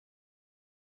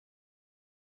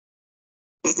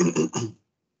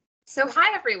So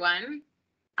hi, everyone.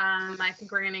 I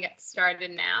think we're going to get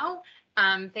started now.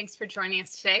 Thanks for joining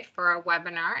us today for our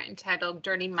webinar entitled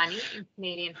Dirty Money in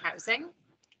Canadian Housing.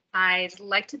 I'd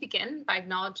like to begin by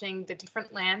acknowledging the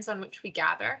different lands on which we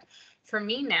gather. For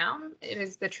me now, it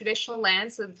is the traditional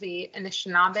lands of the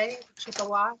Anishinaabe, the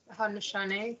Chippewa, the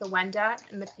Haudenosaunee, the Wendat,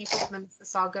 and the people of the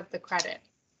Mississauga of the Credit,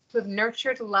 who have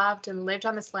nurtured, loved, and lived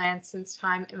on this land since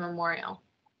time immemorial.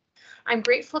 I'm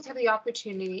grateful to have the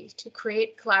opportunity to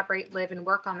create, collaborate, live, and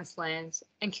work on this land,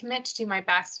 and commit to do my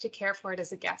best to care for it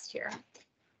as a guest here.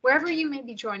 Wherever you may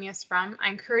be joining us from, I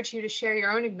encourage you to share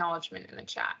your own acknowledgement in the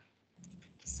chat.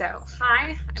 So,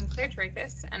 hi, I'm Claire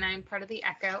Dreyfus, and I'm part of the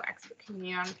ECHO Expert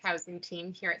Community on Housing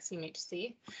team here at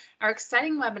CMHC. Our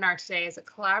exciting webinar today is a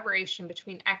collaboration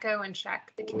between ECHO and CHEC,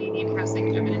 the Canadian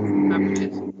Housing Evidence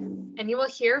Collaborative. And you will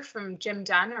hear from Jim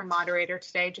Dunn, our moderator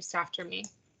today, just after me.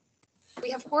 We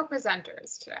have 4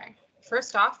 presenters today.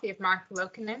 First off, we have Mark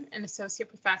Lokinen, an associate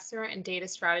professor and data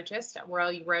strategist at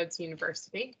Royal Roads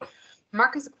University.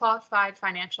 Mark is a qualified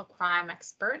financial crime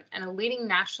expert and a leading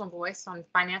national voice on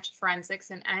financial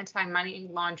forensics and anti-money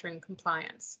laundering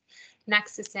compliance.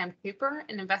 Next is Sam Cooper,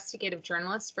 an investigative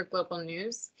journalist for Global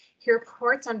News. He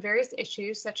reports on various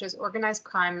issues such as organized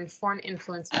crime and foreign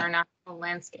influence in our national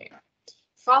landscape.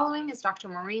 Following is Dr.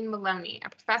 Maureen Maloney, a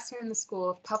professor in the School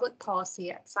of Public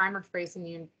Policy at Simon-Fraser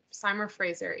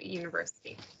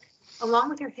University. Along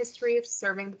with her history of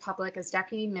serving the public as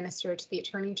Deputy Minister to the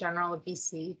Attorney General of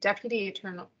BC,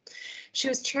 she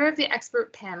was chair of the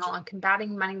expert panel on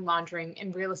combating money laundering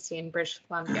in real estate in British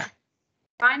Columbia.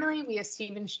 Finally, we have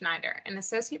Stephen Schneider, an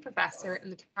associate professor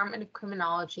in the Department of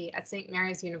Criminology at St.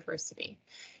 Mary's University.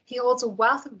 He holds a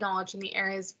wealth of knowledge in the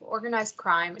areas of organized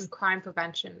crime and crime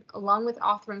prevention, along with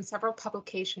authoring several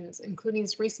publications, including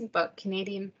his recent book,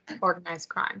 Canadian Organized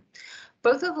Crime.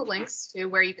 Both of the links to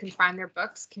where you can find their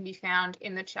books can be found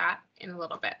in the chat in a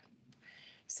little bit.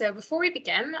 So before we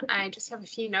begin, I just have a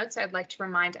few notes I'd like to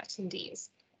remind attendees.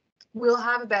 We'll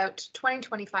have about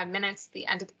 20-25 minutes at the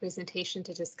end of the presentation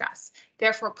to discuss.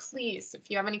 Therefore, please, if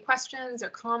you have any questions or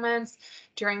comments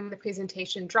during the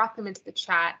presentation, drop them into the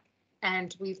chat,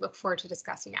 and we look forward to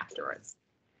discussing afterwards.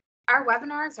 Our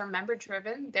webinars are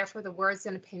member-driven, therefore the words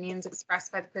and opinions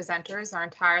expressed by the presenters are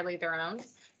entirely their own.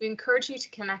 We encourage you to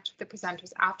connect with the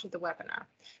presenters after the webinar.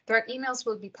 Their emails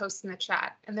will be posted in the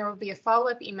chat, and there will be a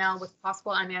follow-up email with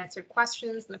possible unanswered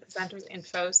questions and the presenters'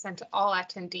 info sent to all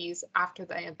attendees after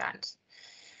the event.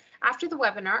 After the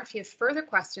webinar, if you have further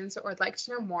questions or would like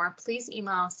to know more, please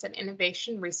email us at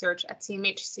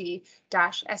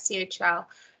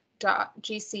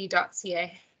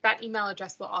innovationresearch@cmhc-gc.ca. That email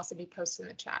address will also be posted in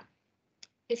the chat.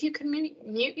 If you can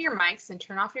mute your mics and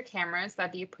turn off your cameras,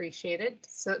 that'd be appreciated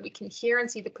so that we can hear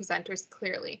and see the presenters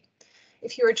clearly.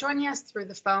 If you are joining us through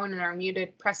the phone and are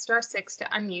muted, press *6 to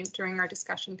unmute during our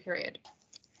discussion period.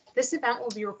 This event will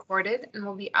be recorded and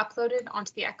will be uploaded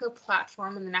onto the ECHO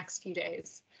platform in the next few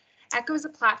days. ECHO is a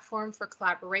platform for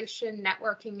collaboration,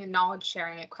 networking, and knowledge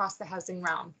sharing across the housing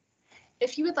realm.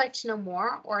 If you would like to know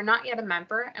more or are not yet a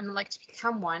member and would like to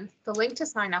become one, the link to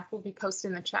sign up will be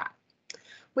posted in the chat.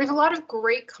 We have a lot of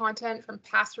great content from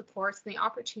past reports and the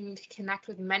opportunity to connect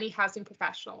with many housing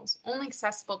professionals, only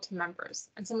accessible to members,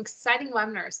 and some exciting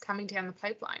webinars coming down the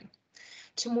pipeline.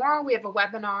 Tomorrow, we have a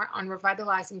webinar on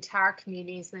revitalizing tower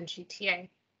communities in the GTA.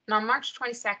 And on March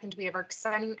 22nd, we have our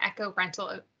exciting ECHO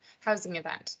rental housing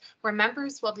event, where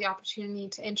members will have the opportunity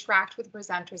to interact with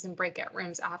presenters in breakout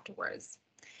rooms afterwards.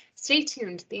 Stay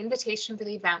tuned. The invitation for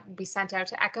the event will be sent out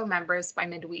to ECHO members by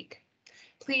midweek.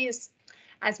 Please,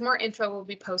 as more info will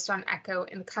be posted on ECHO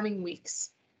in the coming weeks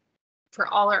for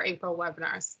all our April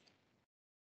webinars.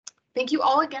 Thank you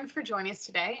all again for joining us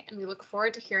today, and we look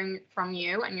forward to hearing from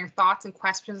you and your thoughts and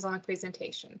questions on the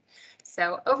presentation.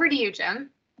 So over to you,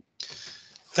 Jim.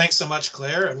 Thanks so much,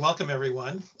 Claire, and welcome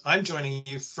everyone. I'm joining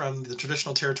you from the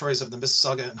traditional territories of the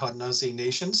Mississauga and Haudenosaunee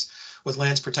nations, with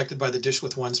lands protected by the Dish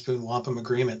with One Spoon Wampum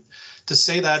Agreement. To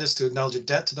say that is to acknowledge a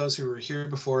debt to those who were here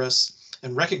before us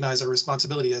and recognize our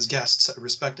responsibility as guests to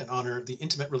respect and honor the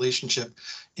intimate relationship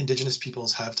Indigenous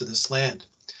peoples have to this land.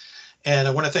 And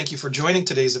I want to thank you for joining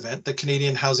today's event, the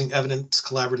Canadian Housing Evidence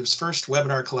Collaborative's first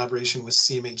webinar collaboration with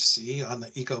CMHC on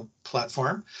the ECO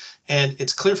platform. And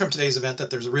it's clear from today's event that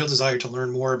there's a real desire to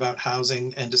learn more about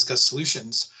housing and discuss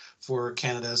solutions for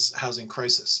Canada's housing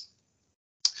crisis.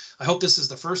 I hope this is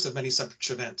the first of many such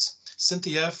events.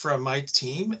 Cynthia from my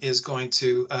team is going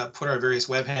to put our various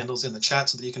web handles in the chat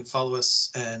so that you can follow us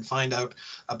and find out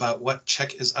about what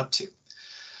CHEC is up to.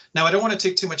 Now, I don't want to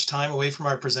take too much time away from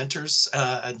our presenters.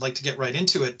 I'd like to get right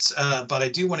into it, but I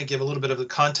do want to give a little bit of the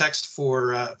context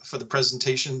for the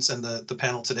presentations and the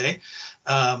panel today.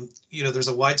 There's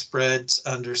a widespread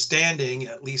understanding,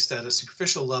 at least at a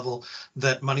superficial level,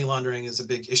 that money laundering is a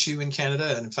big issue in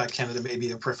Canada, and in fact, Canada may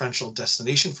be a preferential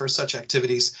destination for such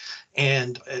activities.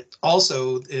 And it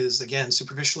also is, again,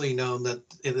 superficially known that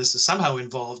this is somehow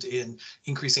involved in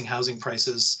increasing housing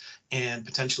prices and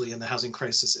potentially in the housing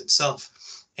crisis itself.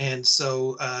 And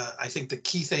so I think the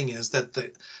key thing is that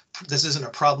this isn't a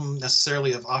problem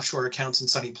necessarily of offshore accounts in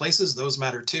sunny places. Those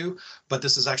matter too, but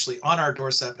this is actually on our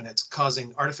doorstep and it's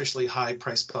causing artificially high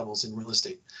price bubbles in real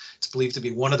estate. It's believed to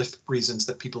be one of the reasons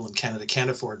that people in Canada can't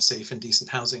afford safe and decent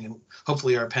housing. And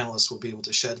hopefully our panelists will be able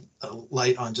to shed a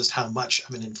light on just how much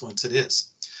of an influence it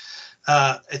is.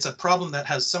 It's a problem that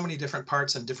has so many different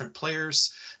parts and different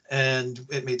players, and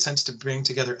it made sense to bring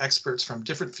together experts from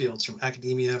different fields, from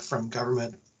academia, from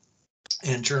government,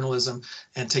 and journalism,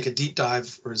 and take a deep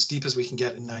dive, or as deep as we can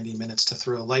get in 90 minutes, to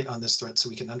throw a light on this threat so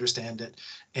we can understand it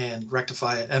and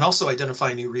rectify it, and also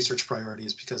identify new research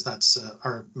priorities, because that's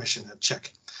our mission at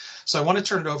CHEC. So I want to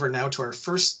turn it over now to our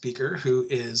first speaker, who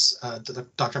is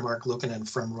Dr. Mark Lokinen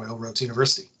from Royal Roads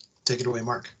University. Take it away,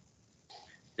 Mark.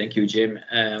 Thank you, Jim.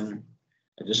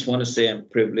 I just want to say I'm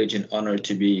privileged and honored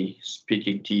to be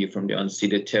speaking to you from the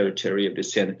unceded territory of the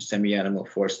Semi-Animal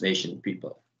First Nation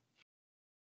people.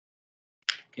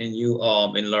 Can you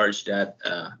enlarge that,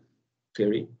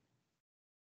 Terry?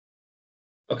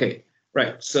 Okay,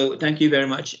 right. So thank you very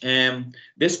much.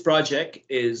 This project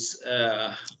is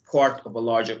part of a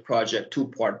larger project,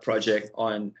 two-part project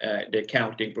on the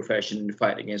accounting profession and the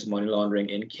fight against money laundering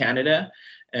in Canada.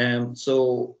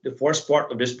 So the first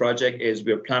part of this project is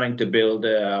we're planning to build,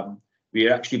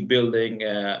 we're actually building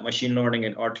a machine learning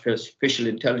and artificial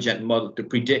intelligence model to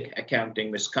predict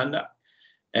accounting misconduct.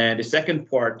 And the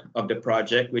second part of the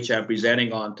project, which I'm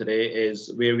presenting on today,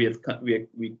 is where we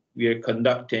are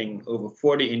conducting over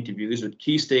 40 interviews with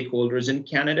key stakeholders in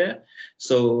Canada.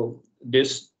 So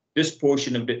this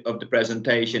portion of the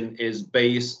presentation is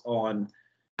based on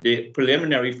the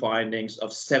preliminary findings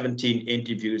of 17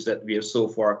 interviews that we have so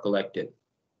far collected.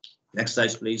 Next slide,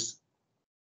 please.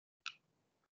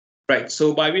 Right,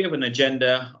 so by way of an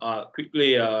agenda,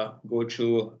 quickly go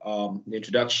through the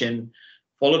introduction,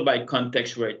 followed by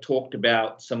context where I talked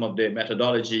about some of the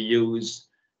methodology used,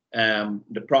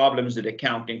 the problems that the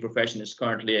accounting profession is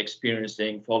currently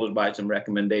experiencing, followed by some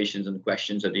recommendations and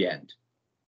questions at the end.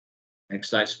 Next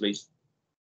slide, please.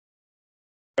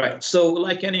 Right, so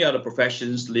like any other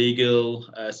professions, legal,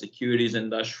 securities,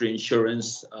 industry,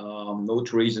 insurance,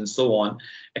 notaries, and so on,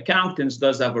 accountants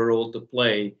does have a role to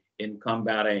play in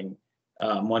combating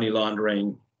money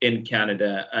laundering in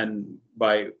Canada and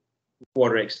by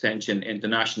further extension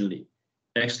internationally.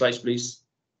 Next slide, please.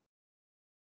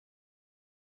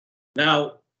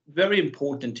 Now, very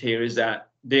important here is that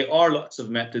there are lots of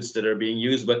methods that are being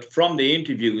used, but from the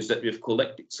interviews that we've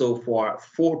collected so far,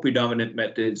 4 predominant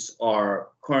methods are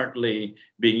currently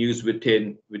being used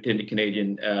within the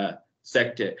Canadian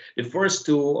sector. The first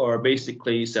 2 are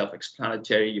basically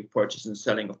self-explanatory: purchase and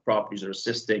selling of properties, or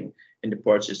assisting in the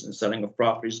purchase and selling of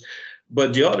properties.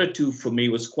 But the other 2 for me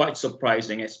was quite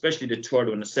surprising, especially the third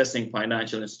one, assessing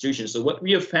financial institutions. So what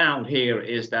we have found here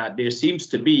is that there seems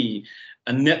to be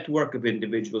a network of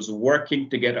individuals working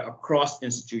together across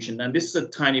institutions, and this is a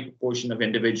tiny proportion of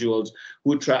individuals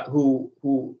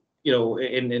who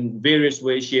in various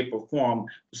ways, shape, or form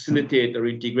facilitate or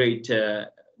integrate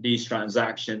these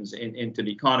transactions into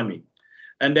the economy.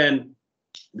 And then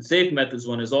the safe methods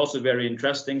one is also very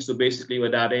interesting. So basically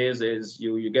what that is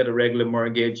you get a regular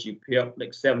mortgage, you pay up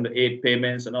like 7 to 8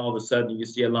 payments, and all of a sudden you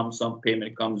see a lump sum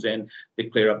payment comes in to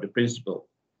clear up the principal.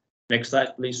 Next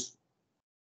slide, please.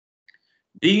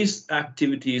 These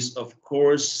activities, of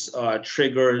course,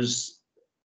 triggers.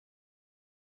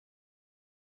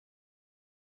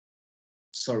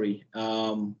 Sorry,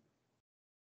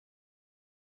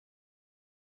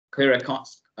 Claire, I can't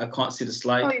see the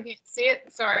slide. Oh, you can't see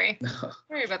it? Sorry.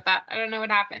 Sorry about that. I don't know what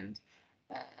happened.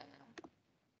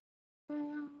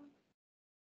 Can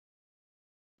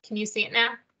you see it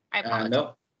now? I apologize.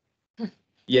 No.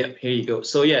 Yeah, here you go.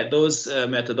 So yeah, those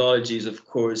methodologies, of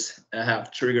course,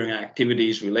 have triggering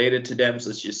activities related to them,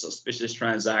 such as suspicious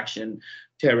transaction,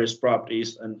 terrorist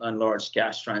properties, and large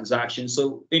cash transactions.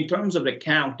 So in terms of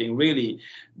accounting, really,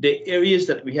 the areas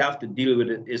that we have to deal with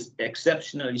it is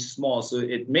exceptionally small. So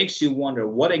it makes you wonder,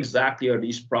 what exactly are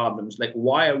these problems? Like,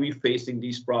 why are we facing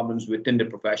these problems within the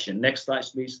profession? Next slide,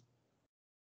 please.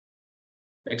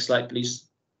 Next slide, please.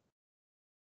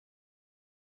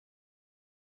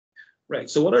 Right.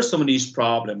 So what are some of these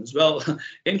problems? Well,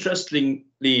 interestingly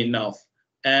enough,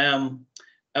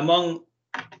 among,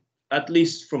 at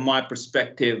least from my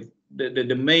perspective,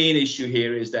 the main issue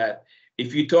here is that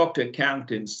if you talk to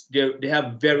accountants, they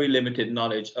have very limited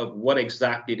knowledge of what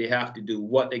exactly they have to do,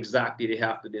 what exactly they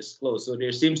have to disclose. So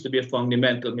there seems to be a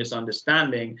fundamental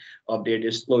misunderstanding of their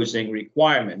disclosing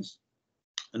requirements.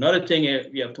 Another thing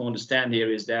you have to understand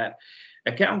here is that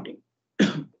accounting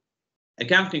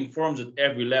firms at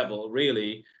every level,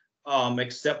 really,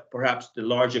 except perhaps the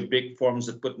larger big firms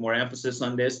that put more emphasis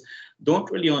on this,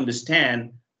 don't really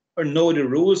understand or know the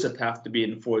rules that have to be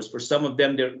enforced. For some of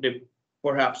them, they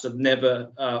perhaps have never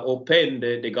opened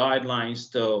the guidelines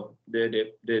to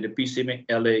the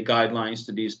PCMLA guidelines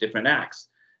to these different acts.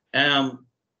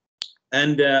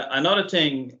 Another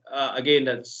thing, again,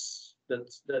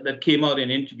 that came out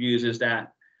in interviews is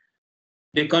that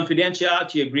the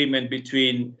confidentiality agreement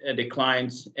between the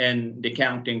clients and the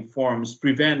accounting firms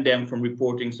prevent them from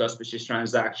reporting suspicious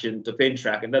transaction to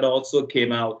FINTRAC, and that also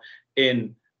came out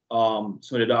in some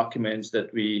of the documents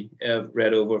that we have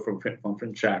read over from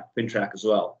FINTRAC as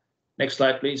well. Next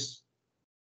slide, please.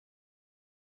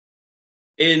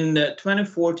 In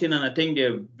 2014, and I think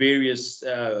there are various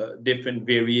different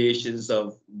variations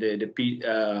of the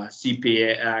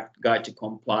CPA Act Guide to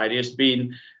Comply. There's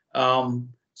been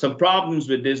some problems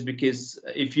with this because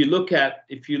if you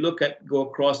go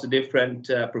across the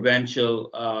different provincial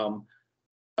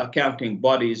accounting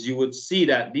bodies, you would see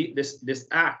that this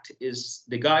act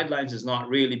the guidelines is not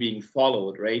really being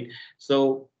followed, right?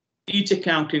 So each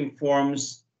accounting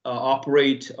firms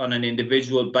operate on an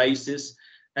individual basis.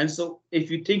 And so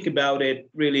if you think about it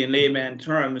really in layman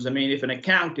terms, I mean, if an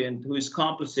accountant who is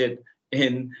complicit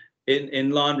in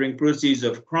laundering proceeds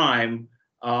of crime,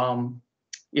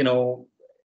 you know,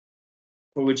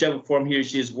 for whichever firm he or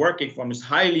she is working from, it's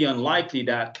highly unlikely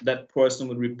that that person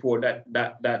would report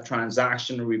that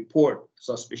transaction or report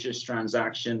suspicious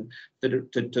transaction to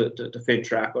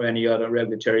FINTRAC or any other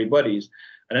regulatory bodies.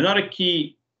 And another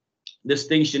key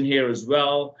distinction here as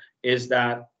well is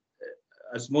that,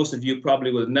 as most of you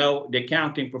probably will know, the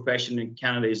accounting profession in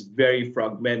Canada is very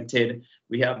fragmented.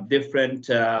 We have different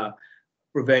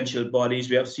provincial bodies.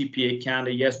 We have CPA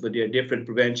Canada, yes, but there are different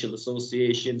provincial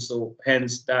associations. So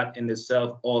hence that in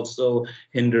itself also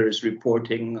hinders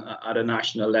reporting at a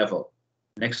national level.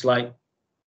 Next slide.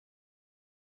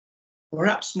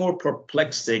 Perhaps more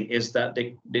perplexing is that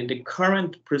the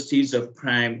current Proceeds of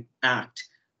Crime Act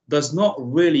does not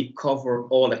really cover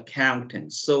all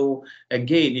accountants. So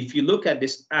again, if you look at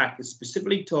this act, it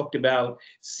specifically talked about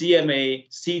CMA,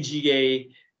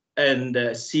 CGA,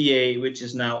 and CA, which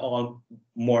is now all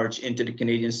merged into the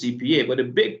Canadian CPA. But the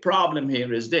big problem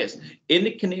here is this. In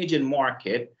the Canadian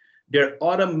market, there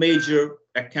are other major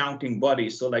accounting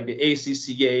bodies, so like the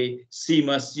ACCA,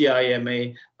 CIMA,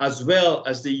 CIMA, as well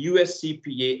as the US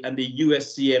CPA and the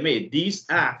US CMA. These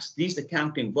acts, these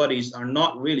accounting bodies are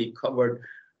not really covered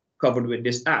with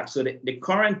this act. So the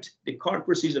current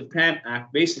Proceeds of Crime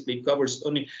Act basically covers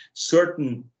only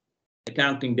certain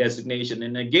accounting designation.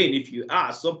 And again, if you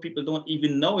ask, some people don't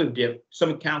even know if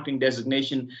some accounting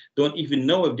designation don't even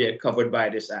know if they're covered by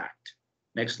this act.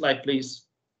 Next slide, please.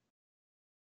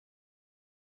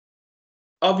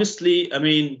 Obviously, I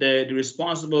mean, the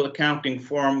responsible accounting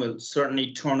firm will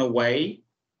certainly turn away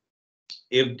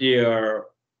if they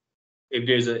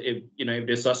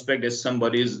suspect that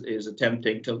somebody is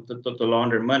attempting to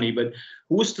launder money. But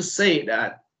who's to say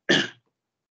that,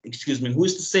 excuse me,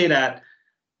 who's to say that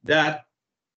that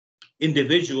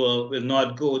individual will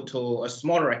not go to a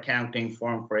smaller accounting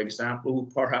firm, for example, who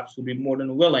perhaps would be more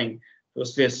than willing to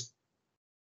assist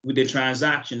with the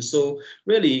transaction? So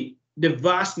really, the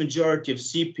vast majority of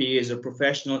CPAs are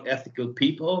professional, ethical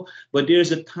people, but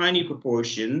there's a tiny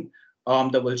proportion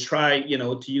that will try,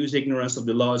 to use ignorance of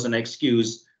the law as an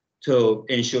excuse to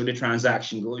ensure the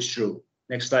transaction goes through.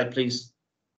 Next slide, please.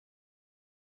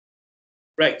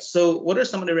 Right, so what are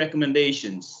some of the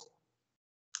recommendations?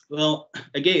 Well,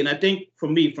 again, I think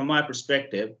from my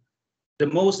perspective, the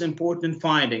most important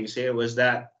findings here was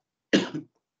that,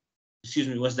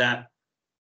 was that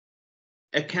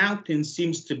accounting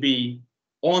seems to be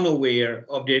unaware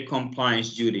of their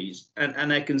compliance duties.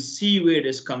 And I can see where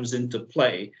this comes into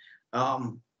play.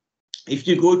 If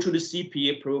you go through the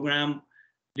CPA program,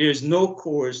 there's no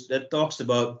course that talks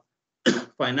about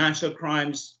financial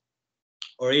crimes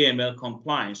or AML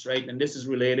compliance, right? And this is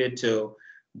related to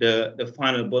the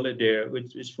final bullet there,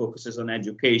 which focuses on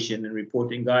education and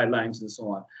reporting guidelines and so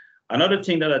on. Another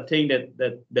thing that I think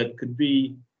that could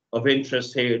be of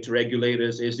interest here to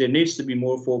regulators is there needs to be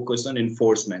more focus on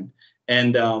enforcement.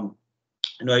 And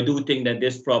And I do think that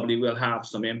this probably will have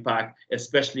some impact,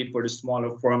 especially for the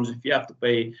smaller firms. If you have to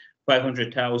pay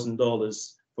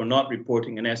 $500,000 for not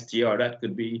reporting an STR, that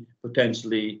could be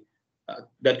potentially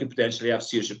have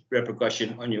serious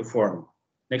repercussion on your firm.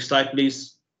 Next slide,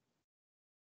 please.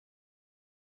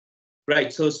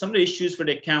 Right, so some of the issues for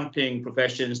the accounting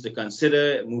professions to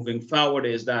consider moving forward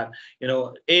is that,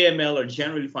 AML or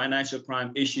generally financial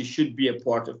crime issues should be a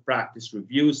part of practice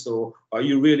review. So are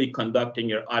you really conducting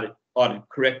your audit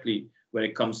correctly when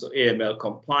it comes to AML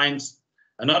compliance?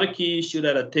 Another key issue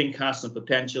that I think has some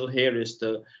potential here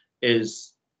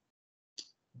is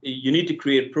you need to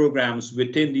create programs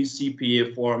within these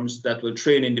CPA firms that will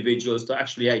train individuals to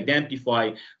actually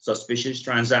identify suspicious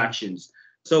transactions.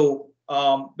 So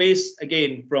based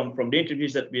again from the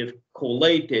interviews that we have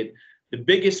collated, the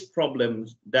biggest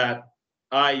problems that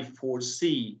I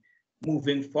foresee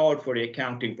moving forward for the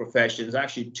accounting professions,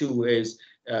 actually two, is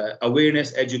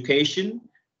awareness, education,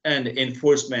 and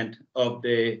enforcement of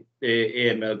the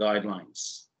AML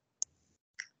guidelines.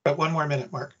 But 1 more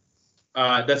minute, Mark.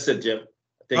 That's it, Jim.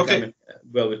 I think Okay. I'm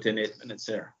well within 8 minutes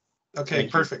there. Okay,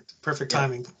 perfect. Perfect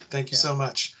timing. Thank you so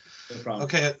much. No problem.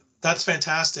 Okay, that's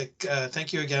fantastic.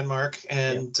 Thank you again, Mark.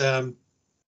 And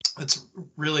it's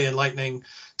really enlightening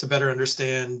to better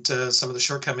understand some of the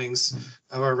shortcomings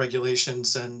of our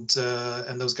regulations and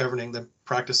those governing the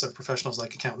practice of professionals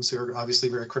like accountants, who are obviously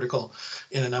very critical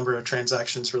in a number of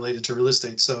transactions related to real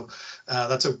estate. So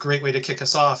that's a great way to kick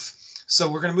us off. So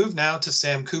we're going to move now to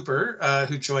Sam Cooper,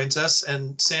 who joins us.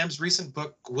 And Sam's recent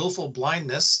book, Willful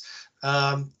Blindness,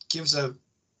 gives a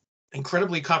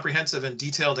incredibly comprehensive and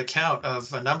detailed account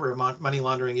of a number of money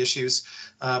laundering issues,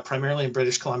 primarily in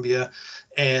British Columbia,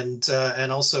 and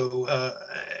also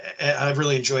I've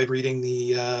really enjoyed reading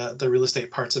the real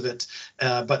estate parts of it,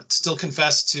 but still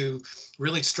confess to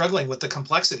really struggling with the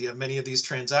complexity of many of these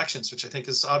transactions, which I think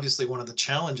is obviously one of the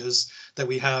challenges that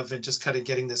we have in just kind of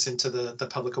getting this into the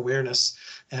public awareness,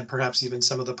 and perhaps even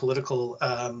some of the political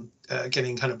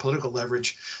getting kind of political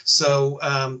leverage. So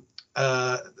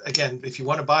again, if you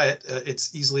want to buy it,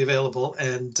 it's easily available.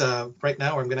 And right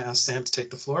now I'm going to ask Sam to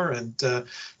take the floor and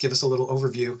give us a little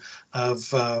overview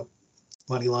of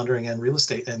money laundering and real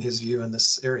estate and his view in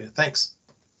this area. Thanks.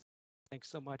 Thanks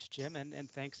so much, Jim,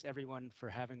 and thanks everyone for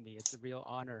having me. It's a real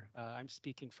honor. I'm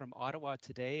speaking from Ottawa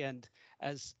today, and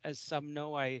as some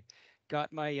know, I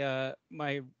got my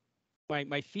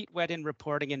my feet wet in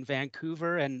reporting in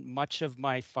Vancouver, and much of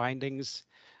my findings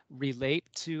relate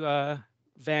to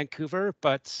Vancouver,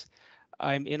 but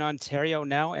I'm in Ontario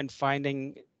now and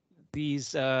finding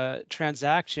these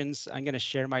transactions. I'm going to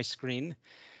share my screen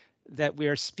that we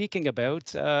are speaking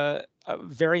about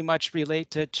very much relate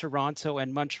to Toronto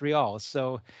and Montreal.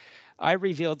 So I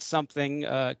revealed something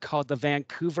called the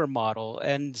Vancouver model.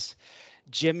 And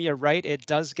Jim, you're right, it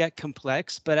does get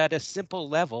complex, but at a simple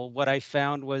level, what I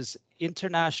found was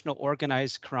international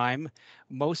organized crime.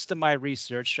 Most of my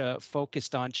research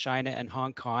focused on China and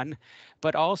Hong Kong,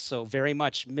 but also very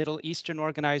much Middle Eastern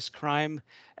organized crime,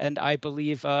 and I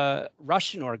believe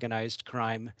Russian organized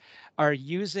crime, are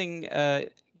using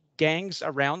gangs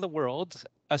around the world,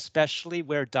 especially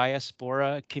where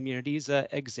diaspora communities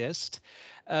exist,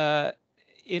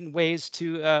 in ways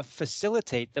to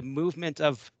facilitate the movement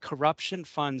of corruption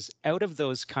funds out of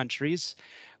those countries,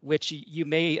 which you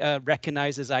may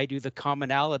recognize, as I do, the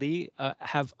commonality,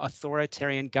 have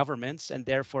authoritarian governments and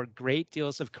therefore great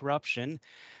deals of corruption.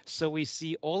 So we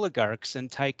see oligarchs and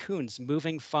tycoons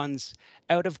moving funds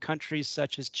out of countries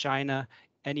such as China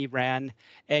and Iran,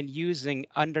 and using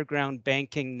underground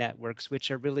banking networks,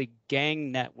 which are really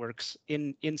gang networks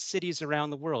in cities around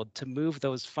the world, to move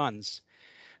those funds.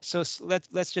 So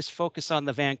let's just focus on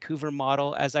the Vancouver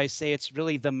model. As I say, it's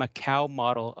really the Macau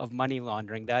model of money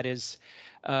laundering. That is,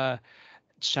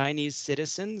 Chinese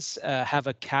citizens have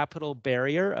a capital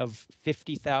barrier of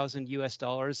 50,000 US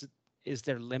dollars is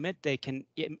their limit they can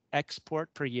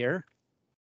export per year.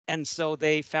 And so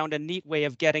they found a neat way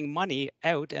of getting money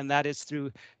out, and that is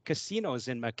through casinos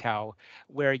in Macau,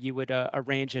 where you would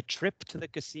arrange a trip to the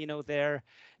casino there,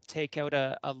 take out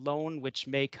a loan, which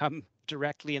may come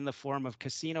directly in the form of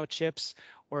casino chips,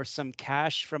 or some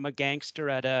cash from a gangster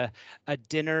at a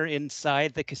dinner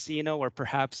inside the casino, or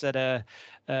perhaps at a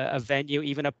venue,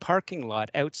 even a parking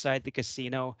lot outside the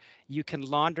casino. You can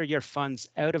launder your funds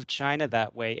out of China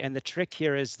that way. And the trick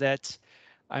here is that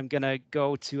I'm going to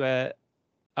go to a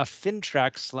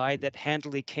FinTrack slide that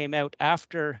handily came out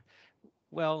after,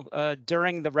 well,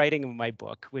 during the writing of my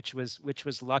book, which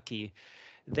was lucky.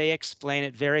 They explain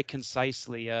it very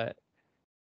concisely.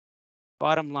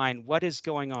 Bottom line, what is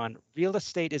going on? Real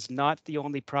estate is not the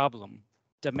only problem.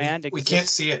 Demand We exists. can't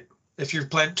see it. If you're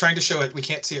trying to show it, we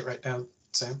can't see it right now.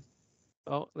 Sam?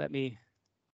 Oh,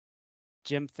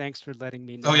 Jim, thanks for letting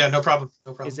me know. Oh yeah, no problem.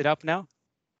 No problem. Is it up now?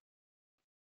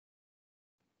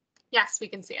 Yes, we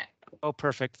can see it. Oh,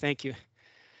 perfect. Thank you.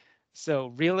 So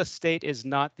real estate is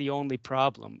not the only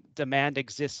problem. Demand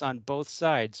exists on both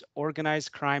sides.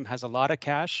 Organized crime has a lot of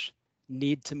cash,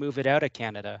 need to move it out of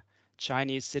Canada.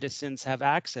 Chinese citizens have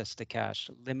access to cash,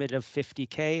 limit of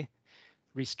 50K,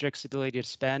 restricts ability to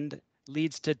spend,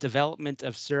 leads to development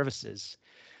of services.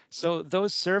 So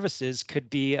those services could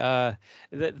be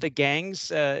the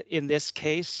gangs, in this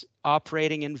case,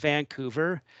 operating in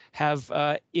Vancouver, have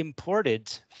imported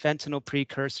fentanyl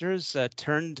precursors,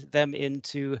 turned them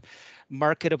into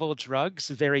marketable drugs,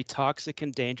 very toxic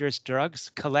and dangerous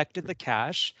drugs, collected the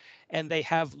cash, and they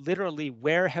have literally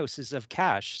warehouses of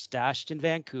cash stashed in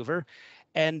Vancouver,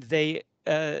 and the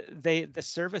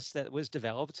service that was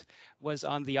developed was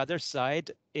on the other side.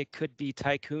 It could be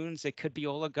tycoons, it could be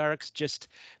oligarchs, just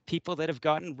people that have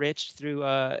gotten rich through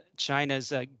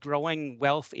China's growing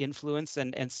wealth, influence,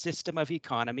 and system of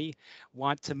economy,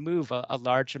 want to move a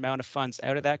large amount of funds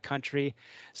out of that country.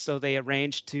 So they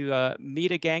arranged to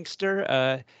meet a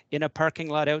gangster in a parking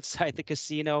lot outside the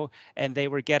casino, and they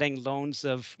were getting loans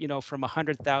of, from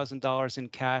 $100,000 in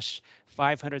cash,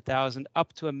 500,000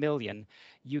 up to $1 million.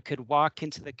 You could walk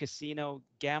into the casino,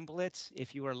 gamble it.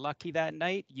 If you were lucky that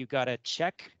night, you got a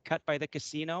check cut by the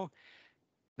casino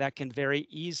that can very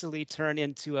easily turn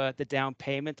into the down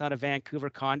payment on a Vancouver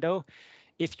condo.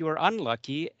 If you are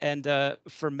unlucky, and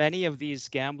for many of these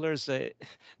gamblers,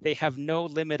 they have no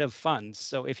limit of funds.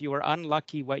 So if you were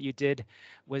unlucky, what you did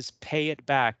was pay it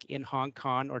back in Hong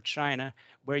Kong or China,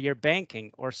 where your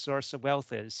banking or source of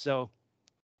wealth is. So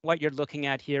what you're looking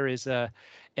at here is an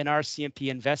RCMP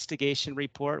investigation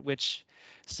report, which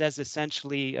says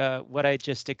essentially what I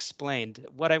just explained.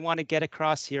 What I want to get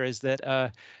across here is that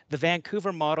the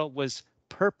Vancouver model was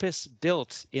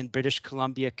purpose-built in British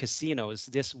Columbia casinos.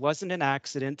 This wasn't an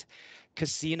accident.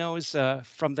 Casinos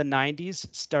from the 90s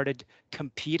started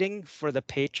competing for the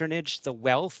patronage, the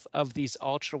wealth of these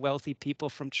ultra-wealthy people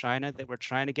from China that were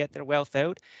trying to get their wealth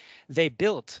out. They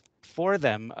built for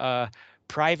them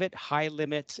private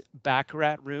high-limit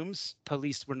baccarat rooms.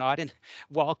 Police were not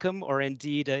welcome, or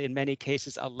indeed, in many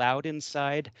cases, allowed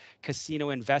inside. Casino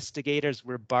investigators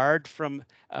were barred from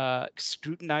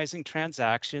scrutinizing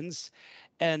transactions.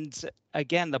 And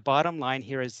again, the bottom line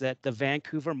here is that the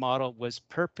Vancouver model was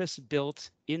purpose-built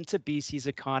into BC's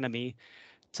economy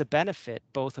to benefit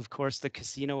both, of course, the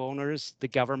casino owners, the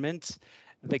government.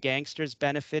 The gangsters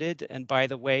benefited, and by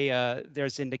the way,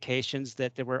 there's indications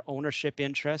that there were ownership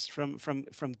interests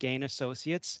from gang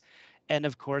associates, and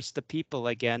of course the people,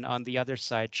 again, on the other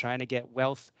side trying to get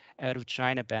wealth out of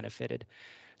China, benefited.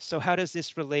 So how does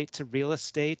this relate to real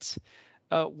estate?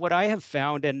 What I have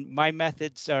found, and my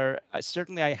methods are,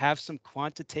 certainly I have some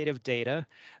quantitative data,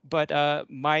 but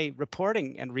my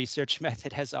reporting and research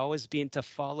method has always been to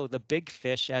follow the big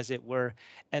fish, as it were,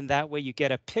 and that way you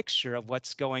get a picture of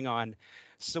what's going on.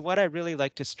 So what I really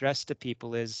like to stress to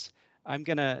people is,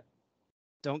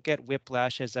 don't get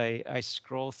whiplash as I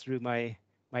scroll through my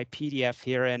PDF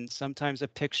here, and sometimes a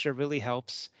picture really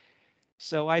helps.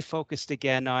 So I focused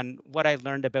again on what I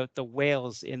learned about the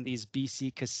whales in these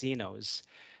BC casinos.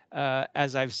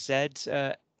 As I've said,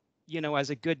 as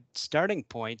a good starting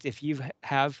point, if you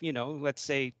have, let's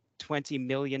say 20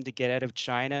 million to get out of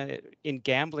China in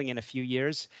gambling in a few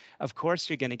years, of course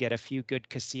you're going to get a few good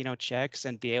casino checks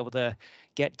and be able to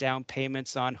get down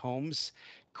payments on homes.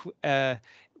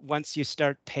 Once you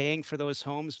start paying for those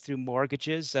homes through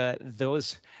mortgages,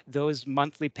 those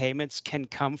monthly payments can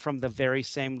come from the very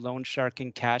same loan shark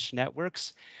and cash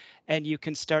networks. And you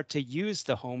can start to use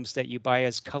the homes that you buy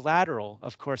as collateral,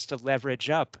 of course, to leverage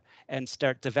up and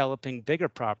start developing bigger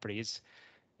properties.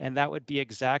 And that would be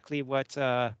exactly what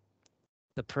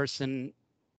the person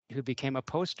who became a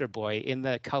poster boy in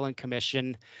the Cullen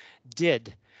Commission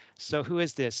did. So who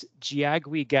is this?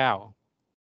 Jiagui Gao.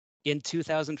 In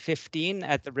 2015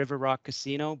 at the River Rock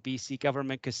Casino, BC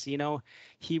Government Casino,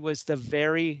 he was the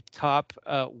very top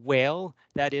whale.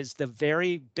 That is the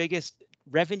very biggest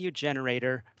revenue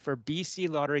generator for BC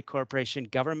Lottery Corporation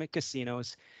government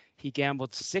casinos. He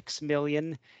gambled 6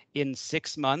 million in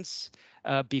 6 months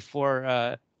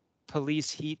before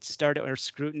police heat started, or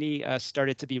scrutiny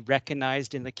started to be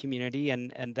recognized in the community,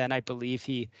 and then I believe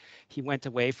he went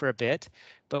away for a bit.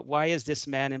 But why is this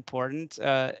man important?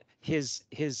 His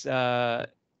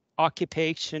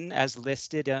occupation, as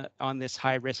listed on this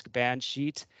high-risk ban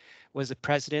sheet, was a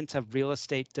president of Real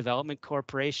Estate Development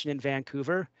Corporation in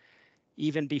Vancouver.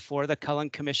 even before the Cullen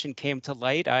Commission came to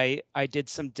light, I did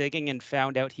some digging and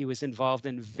found out he was involved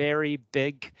in very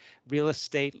big real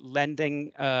estate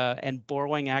lending and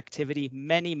borrowing activity.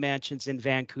 Many mansions in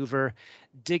Vancouver.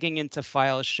 Digging into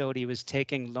files showed he was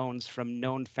taking loans from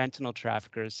known fentanyl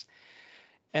traffickers.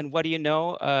 And what do you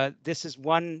know? This is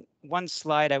one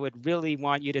slide I would really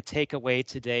want you to take away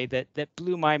today that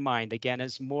blew my mind again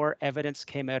as more evidence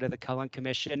came out of the Cullen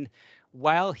Commission.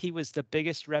 While he was the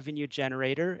biggest revenue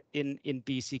generator in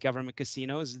BC government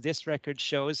casinos, this record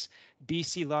shows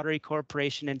BC Lottery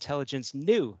Corporation intelligence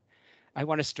knew. I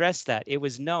want to stress that it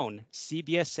was known.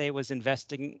 CBSA was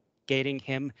investigating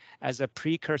him as a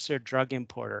precursor drug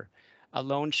importer, a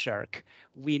loan shark.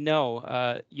 We know,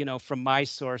 from my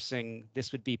sourcing,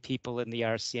 this would be people in the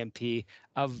RCMP,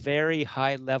 a very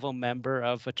high level member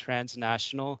of a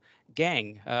transnational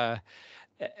gang.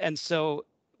 And so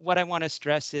what I want to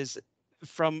stress is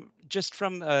from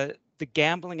the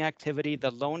gambling activity,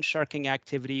 the loan sharking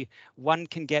activity, one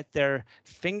can get their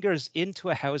fingers into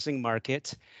a housing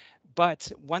market.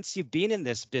 But once you've been in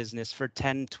this business for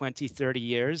 10, 20, 30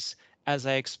 years, as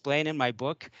I explain in my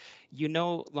book, you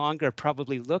no longer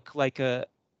probably look like a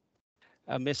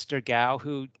Mr. Gao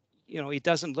who, he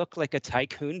doesn't look like a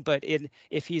tycoon, but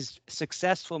if he's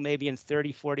successful maybe in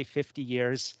 30, 40, 50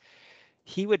 years,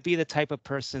 he would be the type of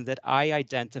person that I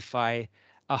identify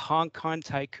a Hong Kong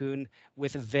tycoon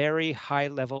with very high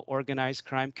level organized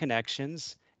crime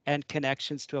connections and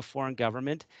connections to a foreign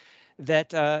government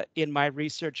that in my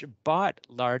research bought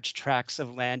large tracts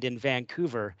of land in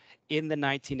Vancouver in the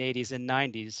 1980s and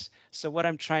 90s. So what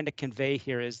I'm trying to convey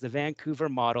here is the Vancouver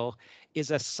model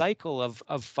is a cycle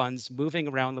of funds moving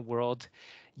around the world.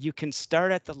 You can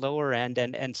start at the lower end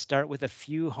and start with a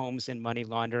few homes in money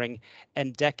laundering,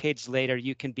 and decades later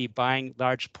you can be buying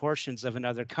large portions of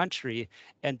another country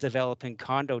and developing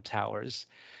condo towers.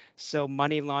 So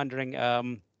money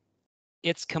laundering,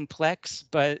 it's complex,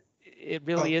 but it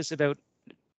really is about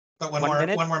one more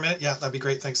minute. Yeah, that'd be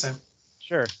great. Thanks, Sam.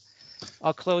 Sure.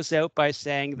 I'll close out by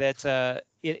saying that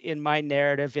in my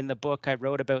narrative in the book, I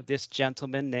wrote about this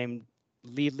gentleman named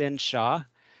Leland Shaw.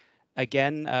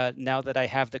 Again, now that I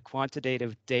have the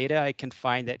quantitative data, I can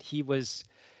find that he was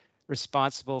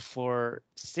responsible for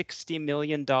 $60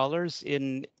 million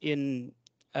in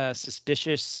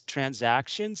suspicious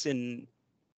transactions in,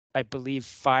 I believe,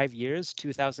 5 years,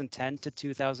 2010 to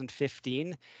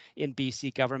 2015, in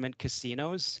BC government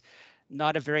casinos.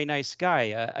 Not a very nice guy.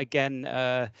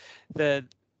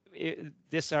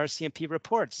 This RCMP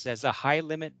report says a high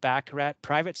limit baccarat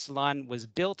private salon was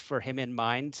built for him in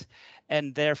mind,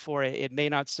 and therefore it may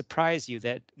not surprise you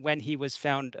that when he was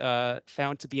found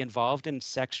to be involved in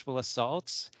sexual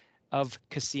assaults of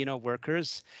casino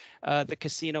workers, the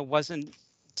casino wasn't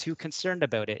too concerned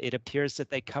about it. It appears that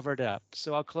they covered it up.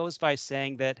 So I'll close by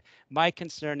saying that my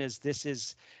concern is this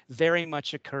is very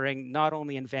much occurring not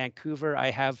only in Vancouver.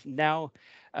 I have now,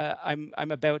 I'm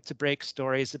about to break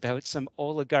stories about some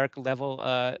oligarch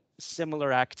level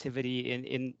similar activity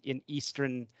in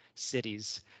eastern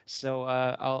cities. So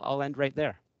I'll end right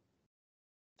there.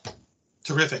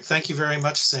 Terrific. Thank you very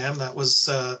much, Sam. That was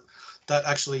that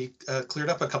actually cleared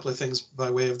up a couple of things by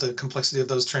way of the complexity of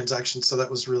those transactions. So that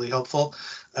was really helpful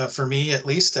for me, at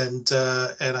least, and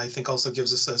I think also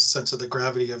gives us a sense of the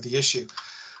gravity of the issue.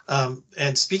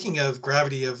 And speaking of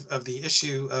gravity of the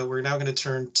issue, we're now going to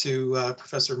turn to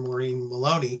Professor Maureen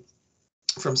Maloney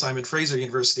from Simon Fraser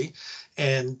University.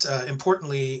 And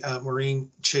importantly, Maureen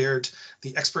chaired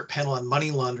the expert panel on money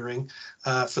laundering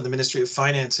for the Ministry of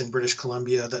Finance in British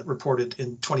Columbia that reported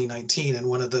in 2019. And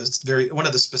one of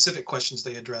the specific questions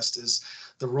they addressed is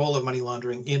the role of money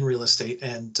laundering in real estate.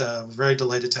 And very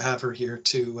delighted to have her here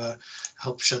to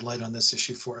help shed light on this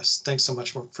issue for us. Thanks so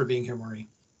much for being here, Maureen.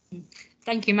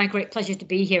 Thank you. My great pleasure to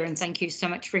be here, and thank you so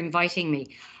much for inviting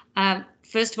me.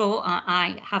 First of all,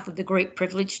 I have the great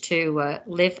privilege to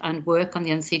live and work on the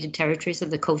unceded territories of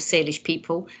the Coast Salish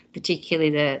people,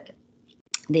 particularly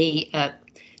the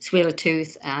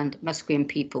Tsleil-Waututh and Musqueam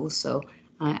people. So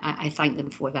I thank them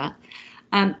for that.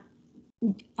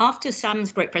 After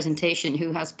Sam's great presentation,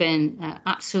 who has been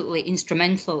absolutely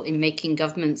instrumental in making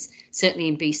governments, certainly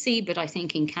in BC, but I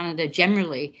think in Canada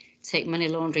generally, take money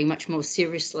laundering much more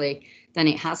seriously than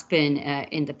it has been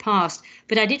in the past.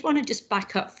 But I did want to just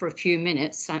back up for a few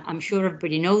minutes. I'm sure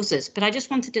everybody knows this, but I just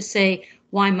wanted to say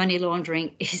why money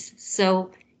laundering is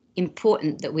so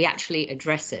important that we actually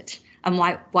address it, and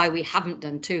why we haven't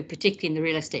done too, particularly in the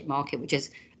real estate market, which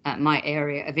is my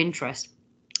area of interest.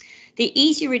 The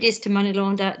easier it is to money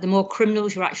launder, the more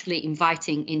criminals you're actually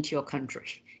inviting into your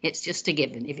country. It's just a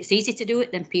given. If it's easy to do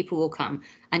it, then people will come.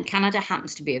 And Canada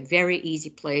happens to be a very easy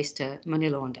place to money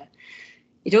launder.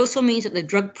 It also means that the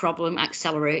drug problem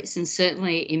accelerates, and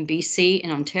certainly in BC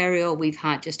and Ontario, we've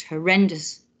had just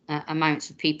horrendous amounts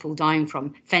of people dying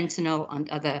from fentanyl and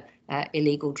other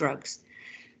illegal drugs.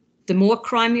 The more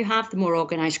crime you have, the more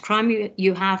organised crime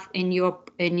you have in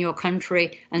your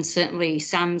country, and certainly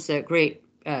Sam's great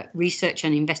research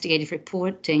and investigative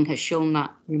reporting has shown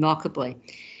that remarkably.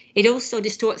 It also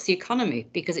distorts the economy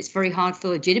because it's very hard for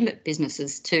legitimate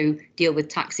businesses to deal with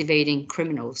tax evading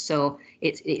criminals. So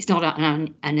it's not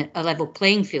a level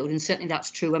playing field, and certainly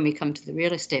that's true when we come to the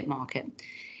real estate market.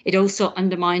 It also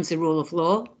undermines the rule of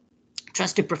law.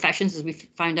 Trusted professions, as we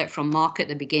found out from Mark at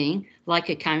the beginning, like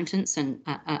accountants and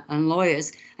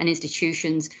lawyers and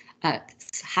institutions,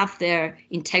 have their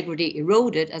integrity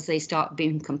eroded as they start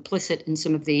being complicit in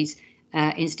some of these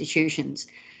institutions.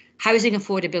 Housing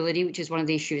affordability, which is one of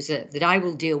the issues that I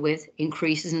will deal with,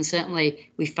 increases, and certainly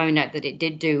we found out that it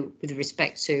did do with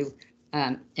respect to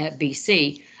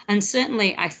BC. And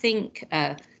certainly I think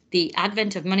the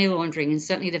advent of money laundering, and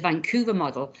certainly the Vancouver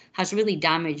model, has really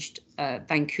damaged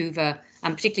Vancouver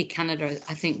and particularly Canada,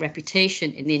 I think,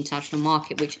 reputation in the international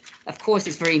market, which of course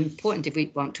is very important if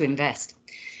we want to invest.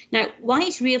 Now, why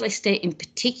is real estate in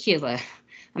particular?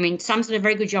 I mean, Sam's done a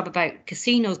very good job about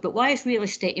casinos, but why is real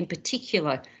estate in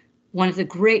particular one of the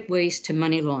great ways to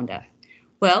money launder?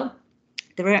 Well,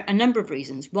 there are a number of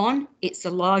reasons. One, it's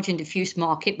a large and diffuse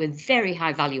market with very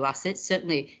high value assets,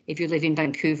 certainly if you live in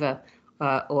Vancouver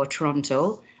or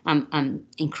Toronto, and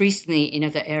increasingly in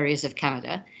other areas of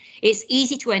Canada. It's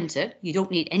easy to enter. You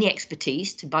don't need any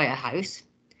expertise to buy a house.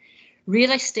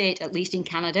 Real estate, at least in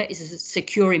Canada, is a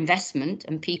secure investment,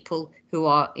 and people who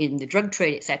are in the drug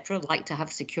trade, etc., like to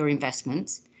have secure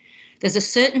investments. There's a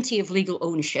certainty of legal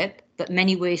ownership, but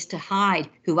many ways to hide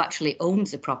who actually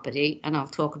owns the property, and I'll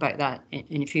talk about that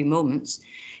in a few moments.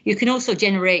 You can also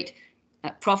generate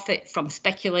profit from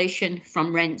speculation,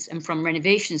 from rents, and from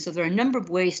renovations. So there are a number of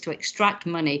ways to extract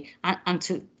money and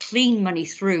to clean money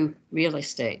through real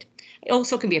estate. It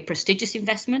also can be a prestigious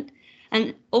investment,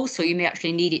 and also you may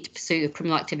actually need it to pursue the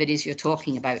criminal activities you're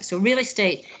talking about. So real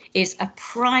estate is a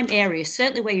prime area,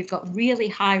 certainly where you've got really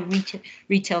high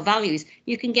retail values.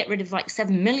 You can get rid of like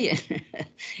 7 million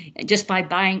just by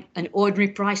buying an ordinary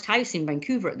priced house in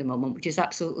Vancouver at the moment, which is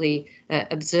absolutely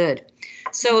absurd.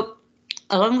 So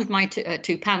along with my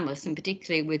two panelists, and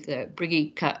particularly with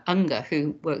Brigitte Unger,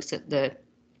 who works at the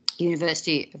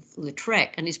University of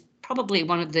Utrecht and is probably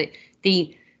one of the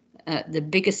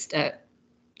biggest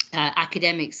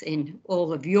academics in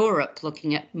all of Europe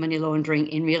looking at money laundering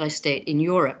in real estate in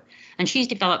Europe. And she's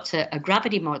developed a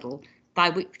gravity model by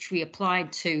which we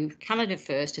applied to Canada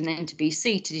first and then to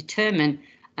BC to determine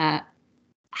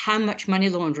how much money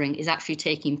laundering is actually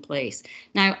taking place.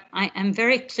 Now, I am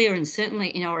very clear, and certainly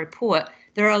in our report,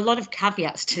 there are a lot of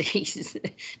caveats to these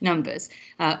numbers.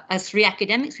 As three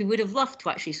academics, we would have loved to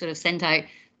actually sort of send out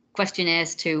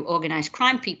questionnaires to organised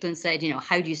crime people and said, you know,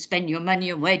 how do you spend your money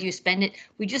and where do you spend it?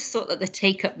 We just thought that the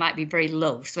take-up might be very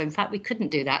low. So in fact, we couldn't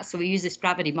do that. So we use this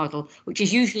gravity model, which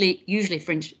is usually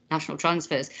for international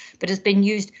transfers, but has been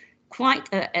used quite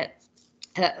a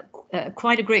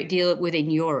great deal within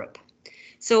Europe.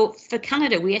 So for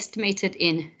Canada, we estimated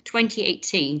in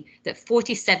 2018 that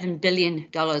 $47 billion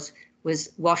was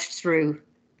washed through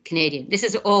Canadian. This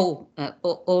is all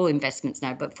investments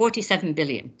now, but 47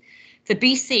 billion. For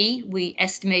BC, we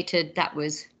estimated that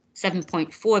was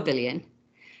 7.4 billion.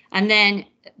 And then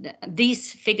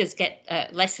these figures get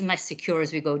less and less secure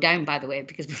as we go down, by the way,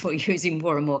 because we're using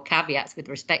more and more caveats with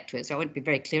respect to it. So I want to be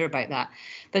very clear about that.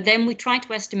 But then we tried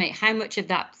to estimate how much of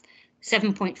that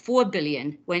 7.4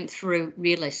 billion went through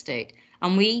real estate.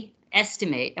 And we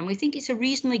estimate, and we think it's a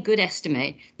reasonably good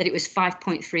estimate, that it was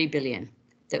 5.3 billion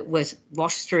that was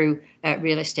washed through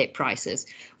real estate prices,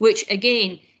 which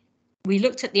again, we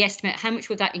looked at the estimate, how much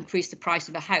would that increase the price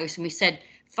of a house? And we said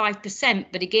 5%,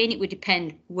 but again, it would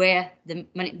depend where the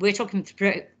money, we're talking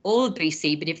through all of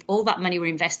BC, but if all that money were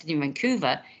invested in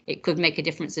Vancouver, it could make a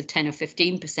difference of 10 or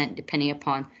 15%, depending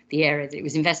upon the area that it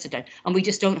was invested in. And we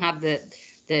just don't have the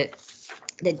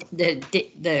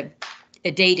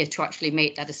data to actually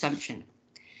make that assumption.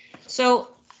 So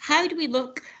how do we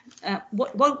look,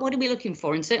 what are we looking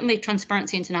for? And certainly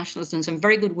Transparency International has done some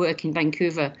very good work in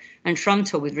Vancouver and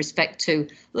Toronto with respect to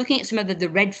looking at some of the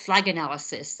red flag